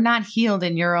and you're not healed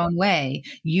in your own way,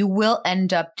 you will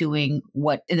end up doing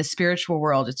what in the spiritual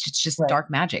world, it's just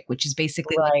dark magic, which is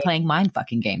basically like playing mind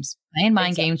fucking games. Playing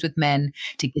mind games with men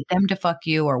to get them to fuck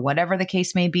you or whatever the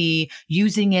case may be,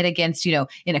 using it against, in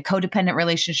a codependent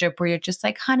relationship where you're just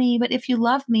like, honey, but if you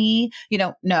love me,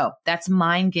 no, that's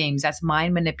mind games. That's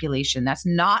mind manipulation. That's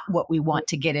not what we want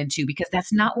to get into because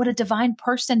that's not what a divine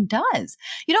person does.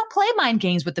 You don't play mind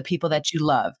games with the people that you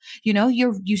love.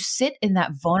 You sit in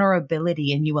that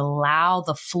vulnerability and you allow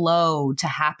the flow to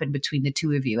happen between the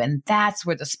two of you. And that's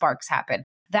where the sparks happen.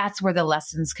 That's where the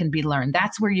lessons can be learned.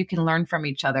 That's where you can learn from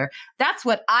each other. That's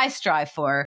what I strive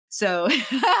for. So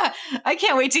I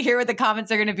can't wait to hear what the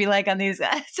comments are going to be like on these.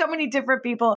 So many different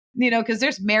people, because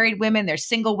there's married women, there's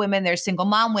single women, there's single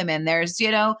mom women, there's,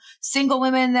 single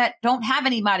women that don't have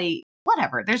anybody,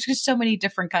 whatever. There's just so many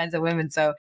different kinds of women.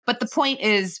 So, but the point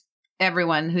is,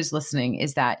 everyone who's listening,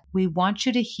 is that we want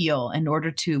you to heal in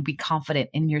order to be confident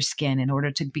in your skin, in order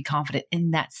to be confident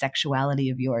in that sexuality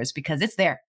of yours, because it's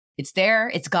there. It's there.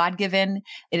 It's God-given.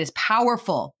 It is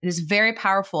powerful. It is very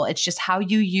powerful. It's just how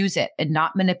you use it and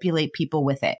not manipulate people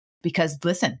with it. Because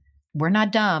listen, we're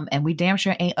not dumb and we damn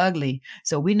sure ain't ugly.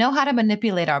 So we know how to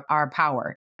manipulate our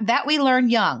power. That we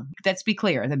learn young. Let's be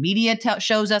clear. The media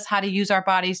shows us how to use our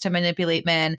bodies to manipulate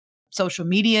men. Social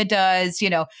media does,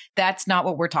 that's not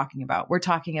what we're talking about. We're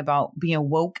talking about being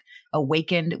woke,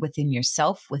 awakened within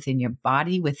yourself, within your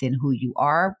body, within who you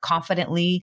are,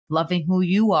 confidently loving who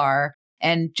you are,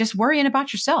 and just worrying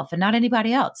about yourself and not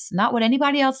anybody else, not what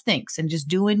anybody else thinks, and just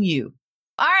doing you.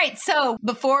 All right. So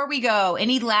before we go,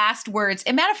 any last words?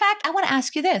 And matter of fact, I want to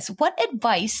ask you this. What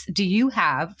advice do you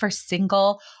have for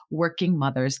single working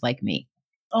mothers like me?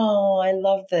 Oh, I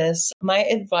love this. My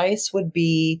advice would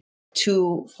be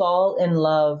to fall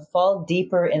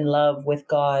deeper in love with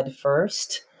God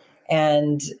first,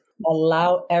 and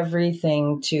allow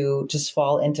everything to just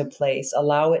fall into place.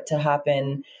 Allow it to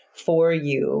happen for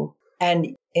you.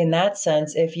 And in that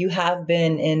sense, if you have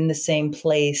been in the same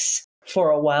place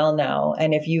for a while now,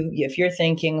 and if you're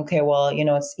thinking, okay, well,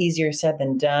 it's easier said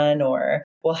than done, or,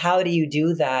 well, how do you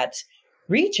do that?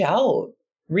 Reach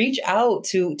out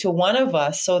to one of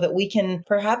us so that we can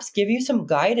perhaps give you some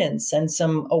guidance and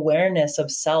some awareness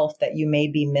of self that you may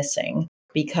be missing.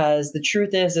 Because the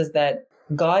truth is that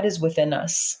God is within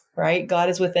us, right? God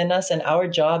is within us, and our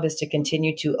job is to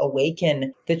continue to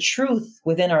awaken the truth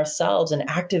within ourselves and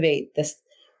activate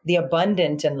the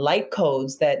abundant and light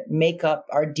codes that make up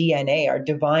our DNA, our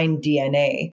divine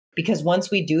DNA. Because once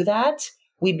we do that,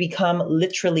 we become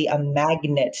literally a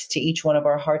magnet to each one of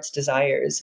our heart's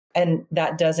desires. And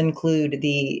that does include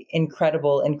the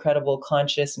incredible, incredible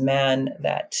conscious man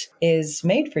that is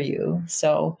made for you.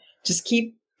 So just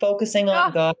keep focusing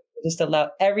on God. Just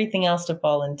allow everything else to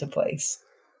fall into place.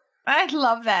 I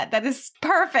love that. That is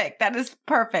perfect. That is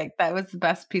perfect. That was the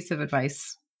best piece of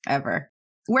advice ever.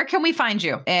 Where can we find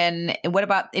you? And what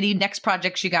about any next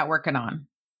projects you got working on?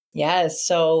 Yes.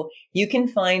 So you can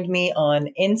find me on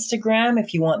Instagram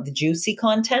if you want the juicy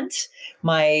content.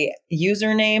 My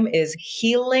username is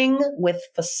Healing with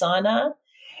Fasana.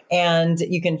 And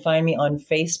you can find me on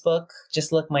Facebook.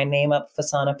 Just look my name up,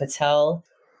 Fasana Patel.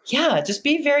 Yeah, just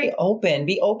be very open.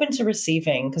 Be open to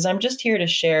receiving, because I'm just here to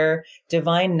share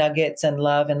divine nuggets and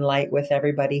love and light with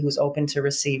everybody who's open to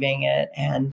receiving it.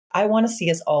 And I want to see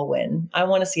us all win. I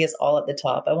want to see us all at the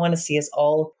top. I want to see us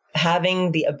all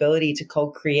having the ability to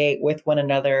co-create with one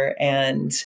another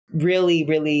and really,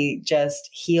 really just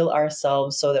heal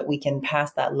ourselves so that we can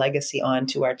pass that legacy on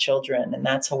to our children. And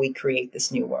that's how we create this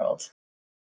new world.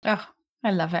 Oh,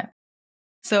 I love it.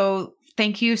 So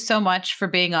thank you so much for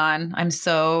being on. I'm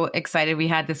so excited we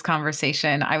had this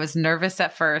conversation. I was nervous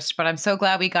at first, but I'm so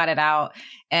glad we got it out.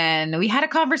 And we had a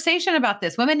conversation about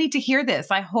this. Women need to hear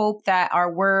this. I hope that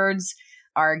our words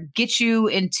get you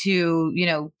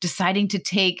into, deciding to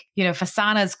take,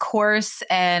 Fasana's course.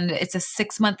 And it's a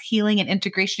 6-month healing and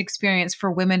integration experience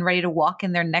for women ready to walk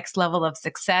in their next level of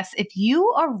success. If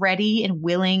you are ready and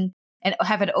willing and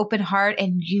have an open heart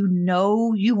and you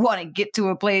want to get to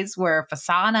a place where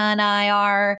Fasana and I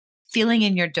are, feeling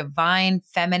in your divine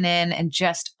feminine and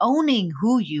just owning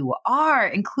who you are,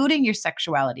 including your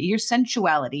sexuality, your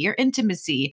sensuality, your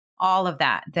intimacy, all of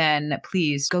that, then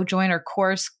please go join her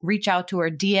course, reach out to her,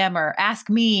 DM or ask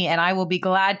me, and I will be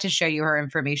glad to show you her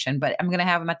information. But I'm going to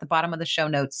have them at the bottom of the show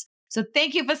notes. So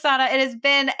thank you, Fasana. It has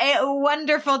been a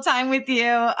wonderful time with you.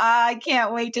 I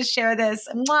can't wait to share this.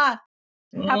 Mwah.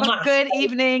 Have a good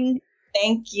evening.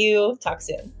 Thank you. Talk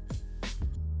soon.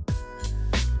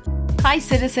 Hi,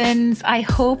 citizens. I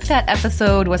hope that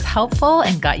episode was helpful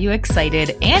and got you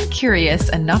excited and curious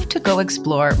enough to go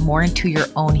explore more into your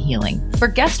own healing. For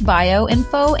guest bio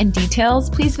info and details,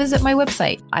 please visit my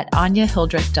website at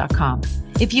anyahildreth.com.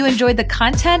 If you enjoyed the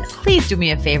content, please do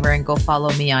me a favor and go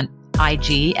follow me on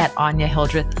IG at Anya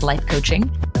Hildreth Life Coaching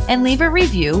and leave a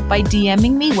review by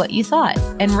DMing me what you thought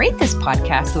and rate this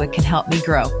podcast so it can help me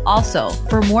grow. Also,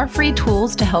 for more free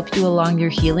tools to help you along your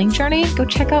healing journey, go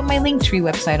check out my Linktree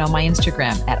website on my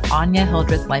Instagram at Anya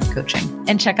Hildreth Life Coaching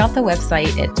and check out the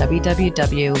website at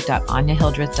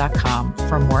www.anyahildreth.com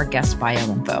for more guest bio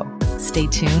info. Stay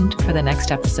tuned for the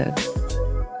next episode.